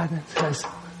God that says,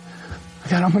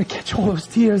 God, I'm going to catch all those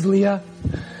tears, Leah.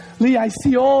 Leah, I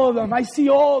see all of them.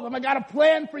 I got a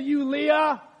plan for you,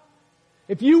 Leah.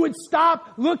 If you would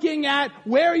stop looking at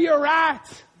where you're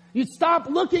at, you'd stop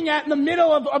looking at in the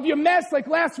middle of your mess, like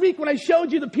last week when I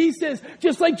showed you the pieces,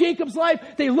 just like Jacob's life,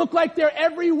 they look like they're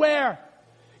everywhere.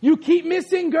 You keep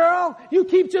missing, girl. You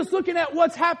keep just looking at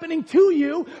what's happening to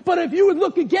you. But if you would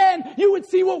look again, you would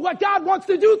see what God wants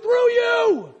to do through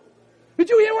you. Did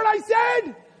you hear what I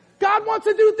said? God wants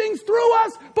to do things through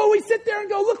us, but we sit there and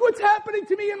go, look what's happening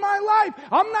to me in my life.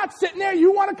 I'm not sitting there.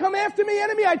 You want to come after me,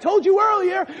 enemy? I told you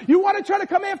earlier, you want to try to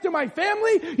come after my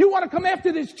family? You want to come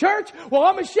after this church? Well,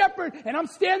 I'm a shepherd and I'm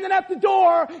standing at the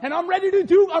door and I'm ready to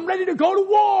go to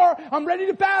war. I'm ready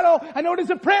to battle. I know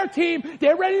there's a prayer team.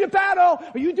 They're ready to battle.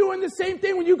 Are you doing the same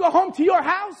thing when you go home to your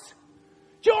house?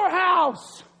 It's your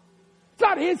house. It's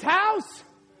not his house.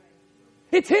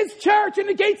 It's his church, and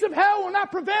the gates of hell will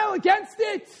not prevail against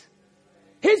it.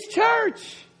 His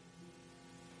church.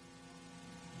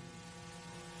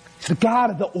 He's the God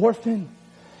of the orphan.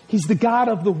 He's the God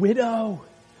of the widow.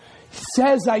 He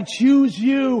says, I choose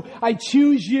you. I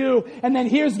choose you. And then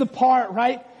here's the part,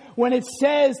 right? When it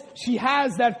says she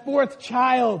has that 4th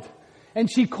child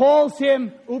and she calls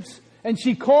him,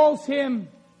 she calls him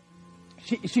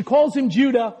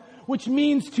Judah, which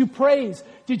means to praise.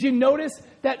 Did you notice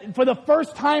that for the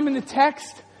first time in the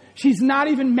text, she's not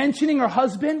even mentioning her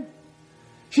husband?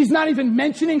 She's not even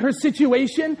mentioning her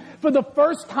situation. For the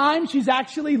first time, she's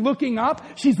actually looking up.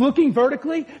 She's looking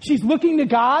vertically. She's looking to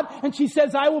God. And she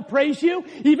says, I will praise you,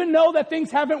 even though that things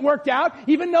haven't worked out,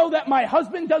 even though that my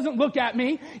husband doesn't look at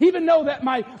me, even though that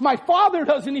my father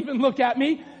doesn't even look at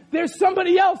me. There's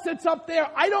somebody else that's up there.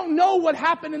 I don't know what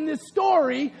happened in this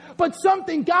story, but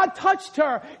God touched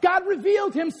her. God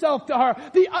revealed himself to her.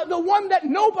 The one that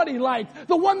nobody liked,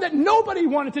 the one that nobody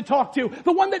wanted to talk to,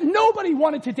 the one that nobody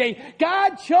wanted to date.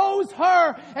 God chose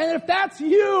her. And if that's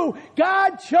you,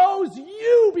 God chose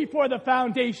you before the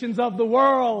foundations of the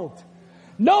world.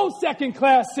 No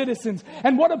second-class citizens.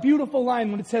 And what a beautiful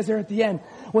line when it says there at the end,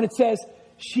 when it says,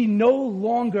 she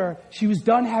was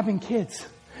done having kids.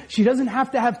 She doesn't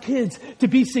have to have kids to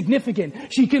be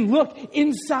significant. She can look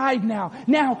inside now.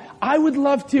 Now, I would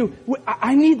love to,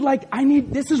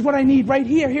 this is what I need right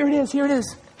here. Here it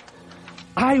is.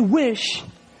 I wish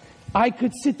I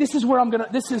could sit, this is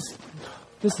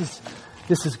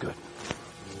good.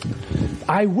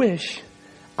 I wish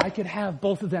I could have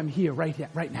both of them here,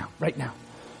 right now.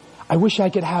 I wish I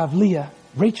could have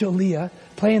Rachel Leah,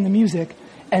 playing the music,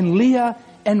 and Leah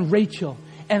and Rachel.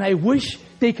 And I wish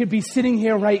they could be sitting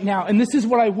here right now. And this is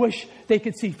what I wish they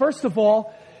could see. First of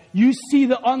all, you see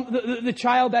the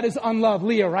child that is unloved,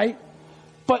 Leah, right?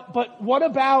 But what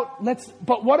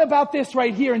about this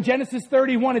right here in Genesis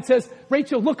 31? It says,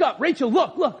 Rachel, look up. Rachel,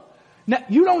 look. Now,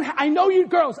 I know you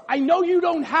girls, I know you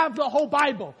don't have the whole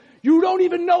Bible. You don't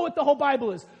even know what the whole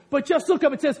Bible is. But just look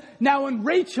up. It says, now when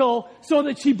Rachel saw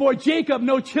that she bore Jacob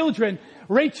no children,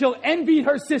 Rachel envied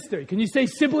her sister. Can you say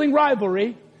sibling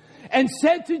rivalry? And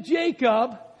said to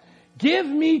Jacob, give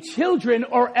me children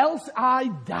or else I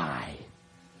die.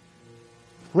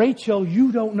 Rachel,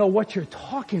 you don't know what you're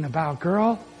talking about,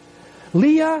 girl.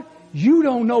 Leah, you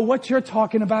don't know what you're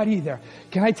talking about either.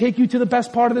 Can I take you to the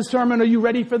best part of the sermon? Are you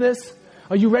ready for this?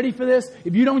 Are you ready for this?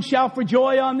 If you don't shout for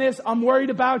joy on this, I'm worried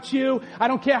about you. I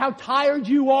don't care how tired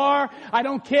you are. I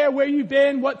don't care where you've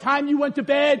been, what time you went to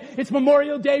bed. It's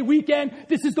Memorial Day weekend.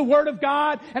 This is the Word of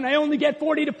God, and I only get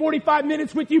 40 to 45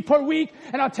 minutes with you per week.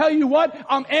 And I'll tell you what,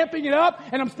 I'm amping it up,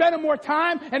 and I'm spending more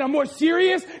time, and I'm more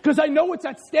serious, because I know what's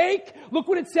at stake. Look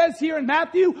what it says here in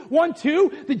Matthew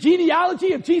 1:2, the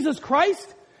genealogy of Jesus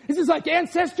Christ. This is like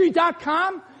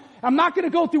Ancestry.com. I'm not going to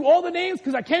go through all the names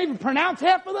because I can't even pronounce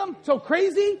half of them. So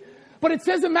crazy. But it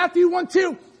says in Matthew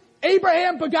 1:2,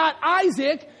 Abraham begot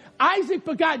Isaac, Isaac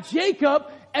begot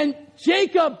Jacob, and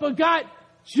Jacob begot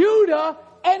Judah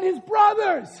and his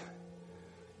brothers.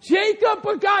 Jacob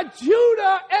begot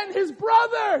Judah and his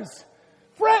brothers.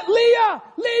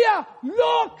 Leah,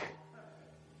 look.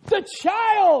 The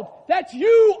child that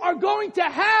you are going to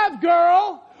have,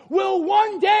 girl, will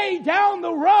one day down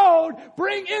the road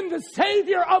bring in the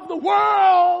Savior of the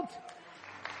world.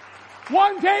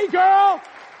 One day, girl,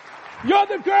 you're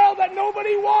the girl that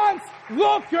nobody wants.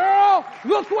 Look, girl,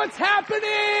 look what's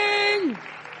happening.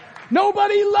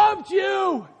 Nobody loved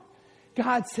you.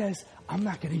 God says, I'm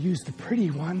not going to use the pretty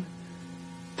one.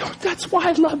 That's why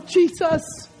I love Jesus.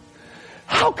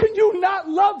 How can you not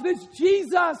love this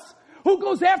Jesus who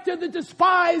goes after the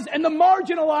despised and the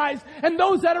marginalized and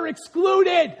those that are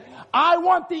excluded? I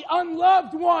want the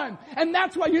unloved one. And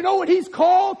that's why, you know what he's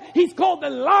called? He's called the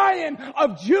Lion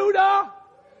of Judah.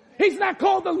 He's not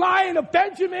called the Lion of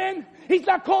Benjamin. He's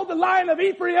not called the Lion of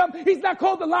Ephraim. He's not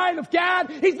called the Lion of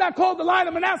Gad. He's not called the Lion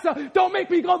of Manasseh. Don't make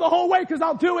me go the whole way because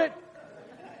I'll do it.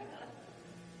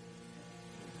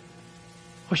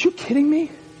 Are you kidding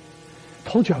me?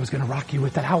 Told you I was going to rock you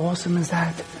with that. How awesome is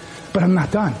that? But I'm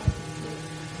not done.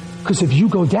 Because if you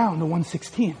go down to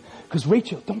 116, because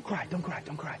Rachel, don't cry.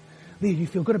 Leah, you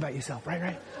feel good about yourself,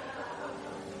 right?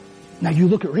 Now you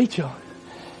look at Rachel.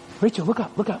 Rachel, look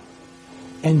up.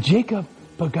 And Jacob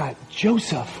begot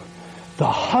Joseph, the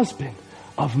husband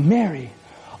of Mary,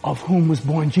 of whom was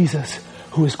born Jesus,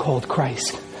 who is called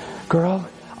Christ. Girl,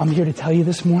 I'm here to tell you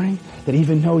this morning that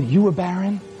even though you were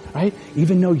barren, right?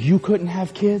 Even though you couldn't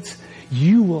have kids,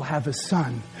 you will have a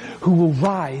son who will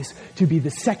rise to be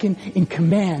the second in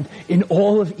command in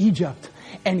all of Egypt.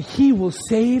 And he will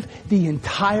save the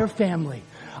entire family.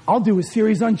 I'll do a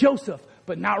series on Joseph,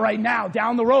 but not right now.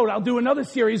 Down the road, I'll do another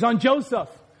series on Joseph.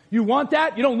 You want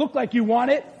that? You don't look like you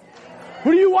want it.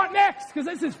 Who do you want next? Because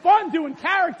this is fun doing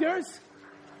characters.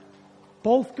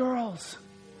 Both girls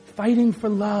fighting for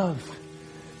love,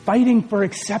 fighting for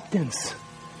acceptance.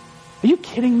 Are you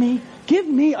kidding me? Give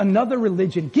me another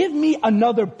religion. Give me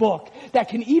another book that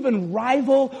can even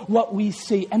rival what we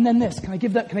see. And then this. Can I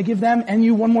give them and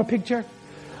you one more picture?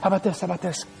 How about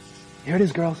this? Here it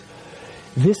is, girls.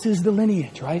 This is the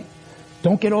lineage, right?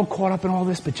 Don't get all caught up in all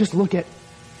this, but just look at,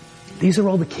 these are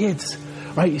all the kids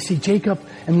right? You see Jacob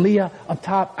and Leah up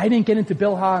top. I didn't get into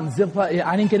Bilhah and Zilpah.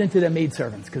 I didn't get into their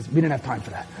maidservants because we didn't have time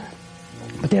for that.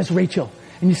 But there's Rachel,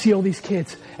 and you see all these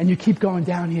kids, and you keep going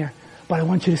down here. But I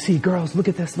want you to see, girls, look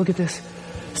at this, look at this.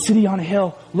 City on a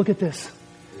hill, look at this.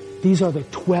 These are the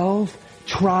 12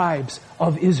 tribes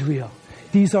of Israel.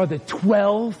 These are the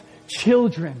 12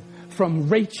 children from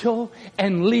Rachel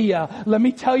and Leah. Let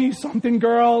me tell you something,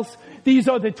 girls. These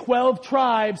are the 12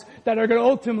 tribes that are going to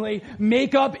ultimately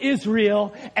make up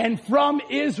Israel. And from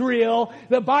Israel,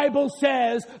 the Bible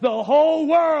says the whole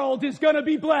world is going to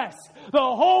be blessed. The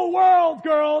whole world,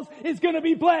 girls, is going to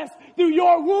be blessed through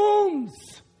your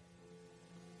wombs.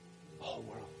 The whole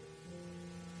world.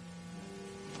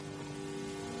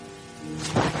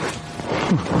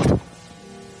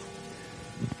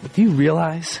 Do you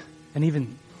realize, and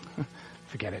even,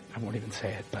 forget it, I won't even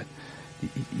say it, but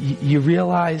you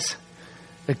realize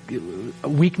that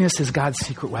weakness is God's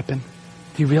secret weapon?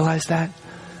 Do you realize that?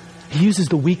 He uses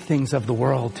the weak things of the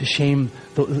world to shame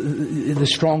the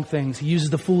strong things. He uses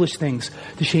the foolish things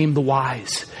to shame the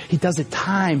wise. He does it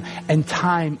time and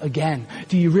time again.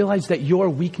 Do you realize that your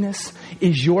weakness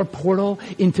is your portal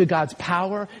into God's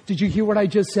power? Did you hear what I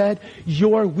just said?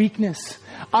 Your weakness.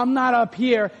 I'm not up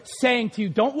here saying to you,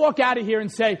 don't walk out of here and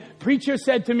say, preacher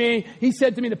said to me, he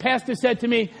said to me, the pastor said to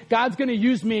me, God's going to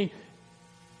use me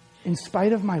in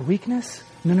spite of my weakness.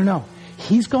 No.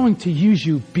 He's going to use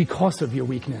you because of your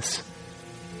weakness.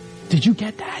 Did you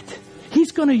get that?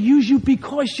 He's going to use you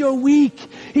because you're weak.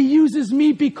 He uses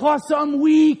me because I'm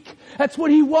weak. That's what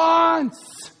he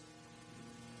wants.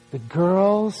 The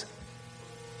girls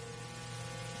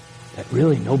that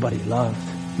really nobody loved.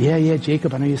 Yeah,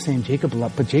 Jacob, I know you're saying Jacob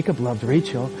loved, but Jacob loved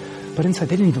Rachel. But inside,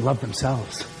 they didn't even love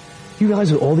themselves. You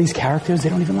realize with all these characters, they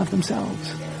don't even love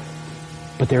themselves.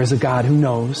 But there is a God who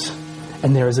knows,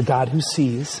 and there is a God who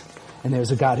sees, and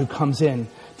there's a God who comes in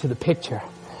to the picture.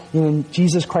 You know,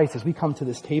 Jesus Christ, as we come to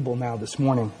this table now this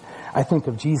morning, I think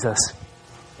of Jesus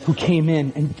who came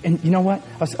in, and you know what?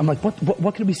 I'm like,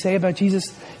 what could we say about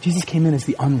Jesus? Jesus came in as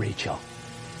the un-Rachel.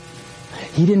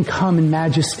 He didn't come in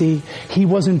majesty. He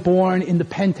wasn't born in the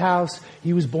penthouse.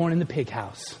 He was born in the pig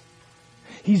house.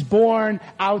 He's born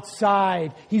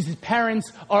outside. His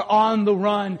parents are on the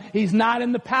run. He's not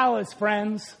in the palace,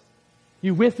 friends.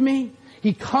 You with me?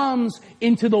 He comes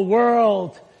into the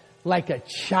world like a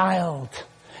child.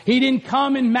 He didn't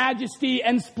come in majesty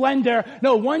and splendor.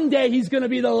 No, one day he's going to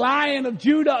be the Lion of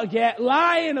Judah again.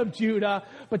 Lion of Judah.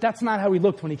 But that's not how he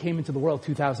looked when he came into the world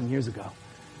 2,000 years ago.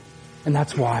 And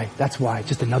that's why,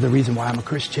 just another reason why I'm a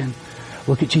Christian.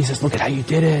 Look at Jesus. Look at how you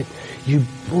did it. You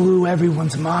blew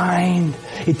everyone's mind.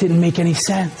 It didn't make any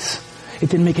sense.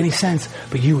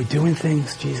 But you were doing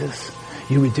things, Jesus.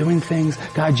 You were doing things.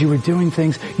 God, you were doing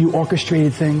things. You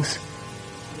orchestrated things.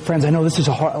 Friends, I know this is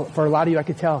for a lot of you, I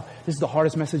could tell, this is the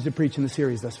hardest message to preach in the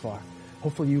series thus far.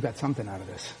 Hopefully you got something out of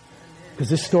this. Because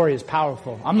this story is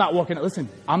powerful. I'm not walking out,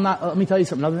 let me tell you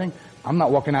something, another thing. I'm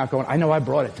not walking out going, I know I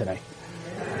brought it today.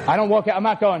 I don't walk out, I'm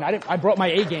not going, I brought my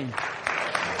A game.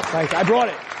 Like, I brought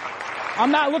it.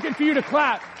 I'm not looking for you to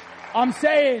clap. I'm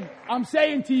saying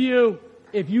to you,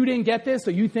 if you didn't get this,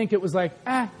 or you think it was like,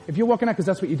 if you're walking out, because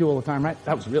that's what you do all the time, right?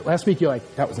 That was real. Last week, you're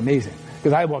like, that was amazing.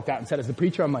 Because I walked out and said, as the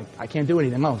preacher, I'm like, I can't do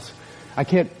anything else. I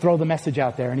can't throw the message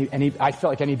out there, and I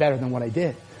felt like any better than what I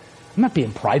did. I'm not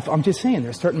being prideful. I'm just saying,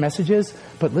 there's certain messages,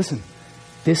 but listen,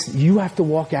 you have to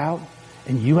walk out,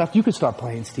 and you could start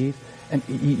playing, Steve, and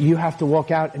you have to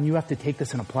walk out, and you have to take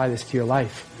this and apply this to your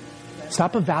life.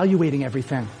 Stop evaluating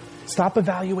everything.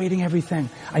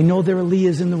 I know there are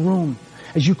Leahs in the room.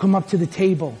 As you come up to the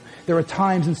table, there are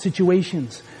times and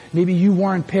situations. Maybe you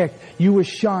weren't picked. You were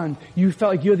shunned. You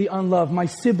felt like you're the unloved. My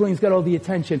siblings got all the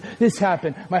attention. This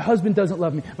happened. My husband doesn't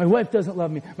love me. My wife doesn't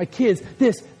love me. My kids,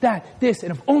 this, that, this.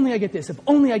 And if only I get this, if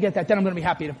only I get that, then I'm going to be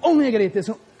happy. And if only I get this.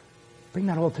 Bring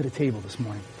that all to the table this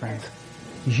morning, friends.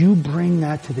 You bring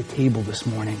that to the table this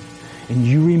morning. And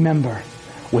you remember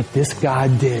what this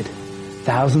God did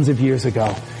thousands of years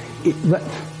ago.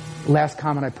 Last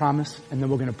comment, I promise, and then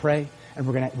we're going to pray. And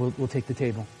we'll take the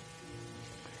table.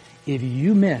 If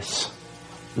you miss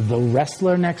the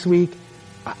wrestler next week,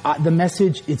 the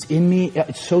message, it's in me.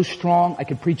 It's so strong. I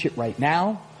could preach it right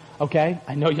now. Okay?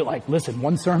 I know you're like, listen,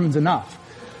 one sermon's enough.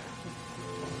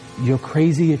 You're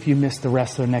crazy if you miss the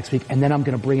wrestler next week. And then I'm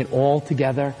going to bring it all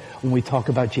together when we talk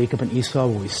about Jacob and Esau.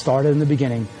 When we started in the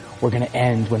beginning, we're going to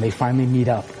end when they finally meet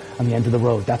up on the end of the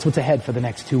road. That's what's ahead for the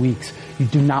next 2 weeks. You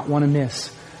do not want to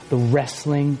miss the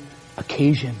wrestling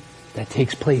occasion that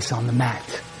takes place on the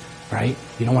mat, right?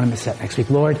 You don't want to miss that next week.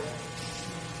 Lord,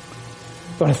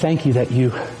 I thank you that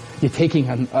you're taking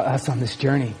us on this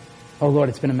journey. Oh, Lord,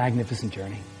 it's been a magnificent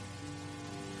journey.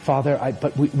 Father,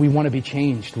 but we want to be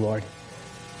changed, Lord.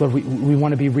 Lord, we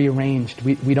want to be rearranged.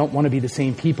 We don't want to be the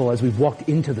same people as we've walked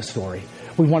into the story.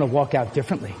 We want to walk out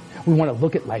differently. We want to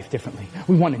look at life differently.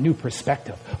 We want a new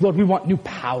perspective. Lord, we want new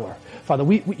power.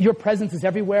 Father, your presence is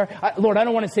everywhere. Lord, I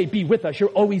don't want to say be with us. You're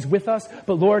always with us.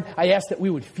 But Lord, I ask that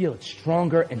we would feel it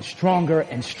stronger and stronger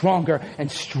and stronger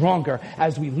and stronger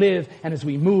as we live and as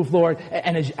we move, Lord,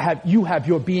 and as you have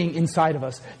your being inside of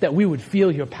us, that we would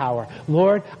feel your power.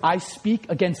 Lord, I speak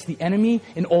against the enemy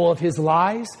in all of his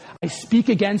lies. I speak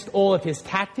against all of his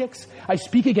tactics. I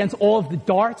speak against all of the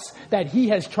darts that he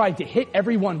has tried to hit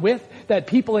everyone with, that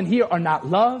people in here are not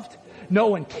loved. No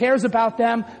one cares about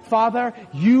them. Father,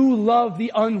 you love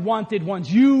the unwanted ones.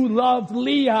 You loved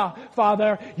Leah,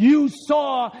 Father. You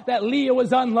saw that Leah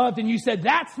was unloved and you said,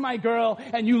 that's my girl.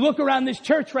 And you look around this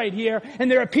church right here and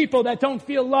there are people that don't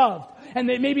feel loved. And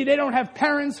maybe they don't have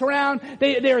parents around.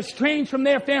 They're estranged from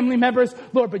their family members.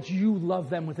 Lord, but you love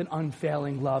them with an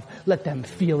unfailing love. Let them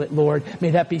feel it, Lord.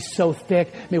 May that be so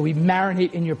thick. May we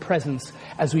marinate in your presence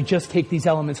as we just take these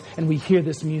elements and we hear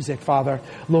this music, Father.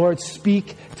 Lord,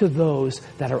 speak to those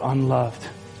that are unloved.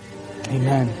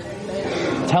 Amen.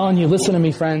 I'm telling you, listen to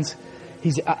me, friends.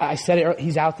 I said it,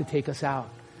 he's out to take us out.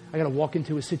 I got to walk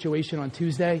into a situation on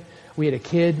Tuesday. We had a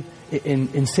kid in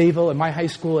Sayville in my high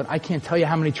school, and I can't tell you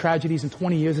how many tragedies in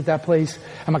 20 years at that place.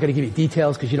 I'm not going to give you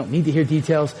details because you don't need to hear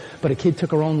details, but a kid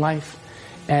took her own life,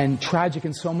 and tragic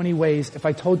in so many ways. If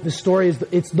I told the story,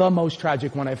 it's the most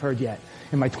tragic one I've heard yet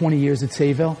in my 20 years at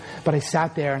Sayville. But I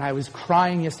sat there and I was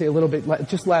crying yesterday a little bit,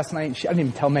 just last night. I didn't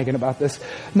even tell Megan about this.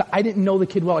 No, I didn't know the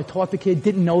kid well. I taught the kid,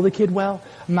 didn't know the kid well.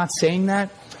 I'm not saying that.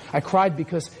 I cried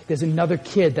because there's another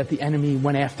kid that the enemy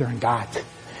went after and got.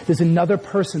 There's another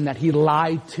person that he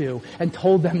lied to and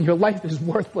told them, your life is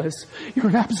worthless. You're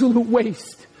an absolute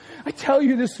waste. I tell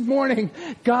you this morning,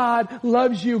 God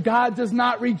loves you. God does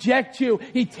not reject you.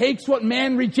 He takes what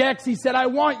man rejects. He said, I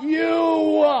want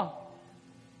you.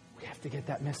 We have to get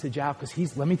that message out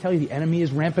because let me tell you, the enemy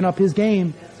is ramping up his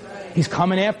game. He's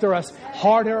coming after us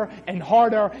harder and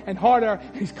harder and harder.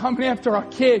 He's coming after our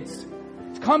kids.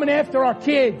 He's coming after our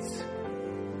kids.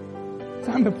 It's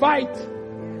time to fight.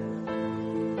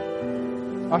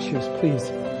 Ushers,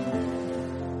 please.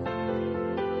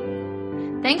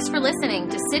 Thanks for listening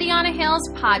to City on a Hill's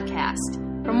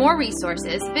podcast. For more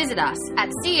resources, visit us at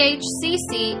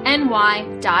chccny.com.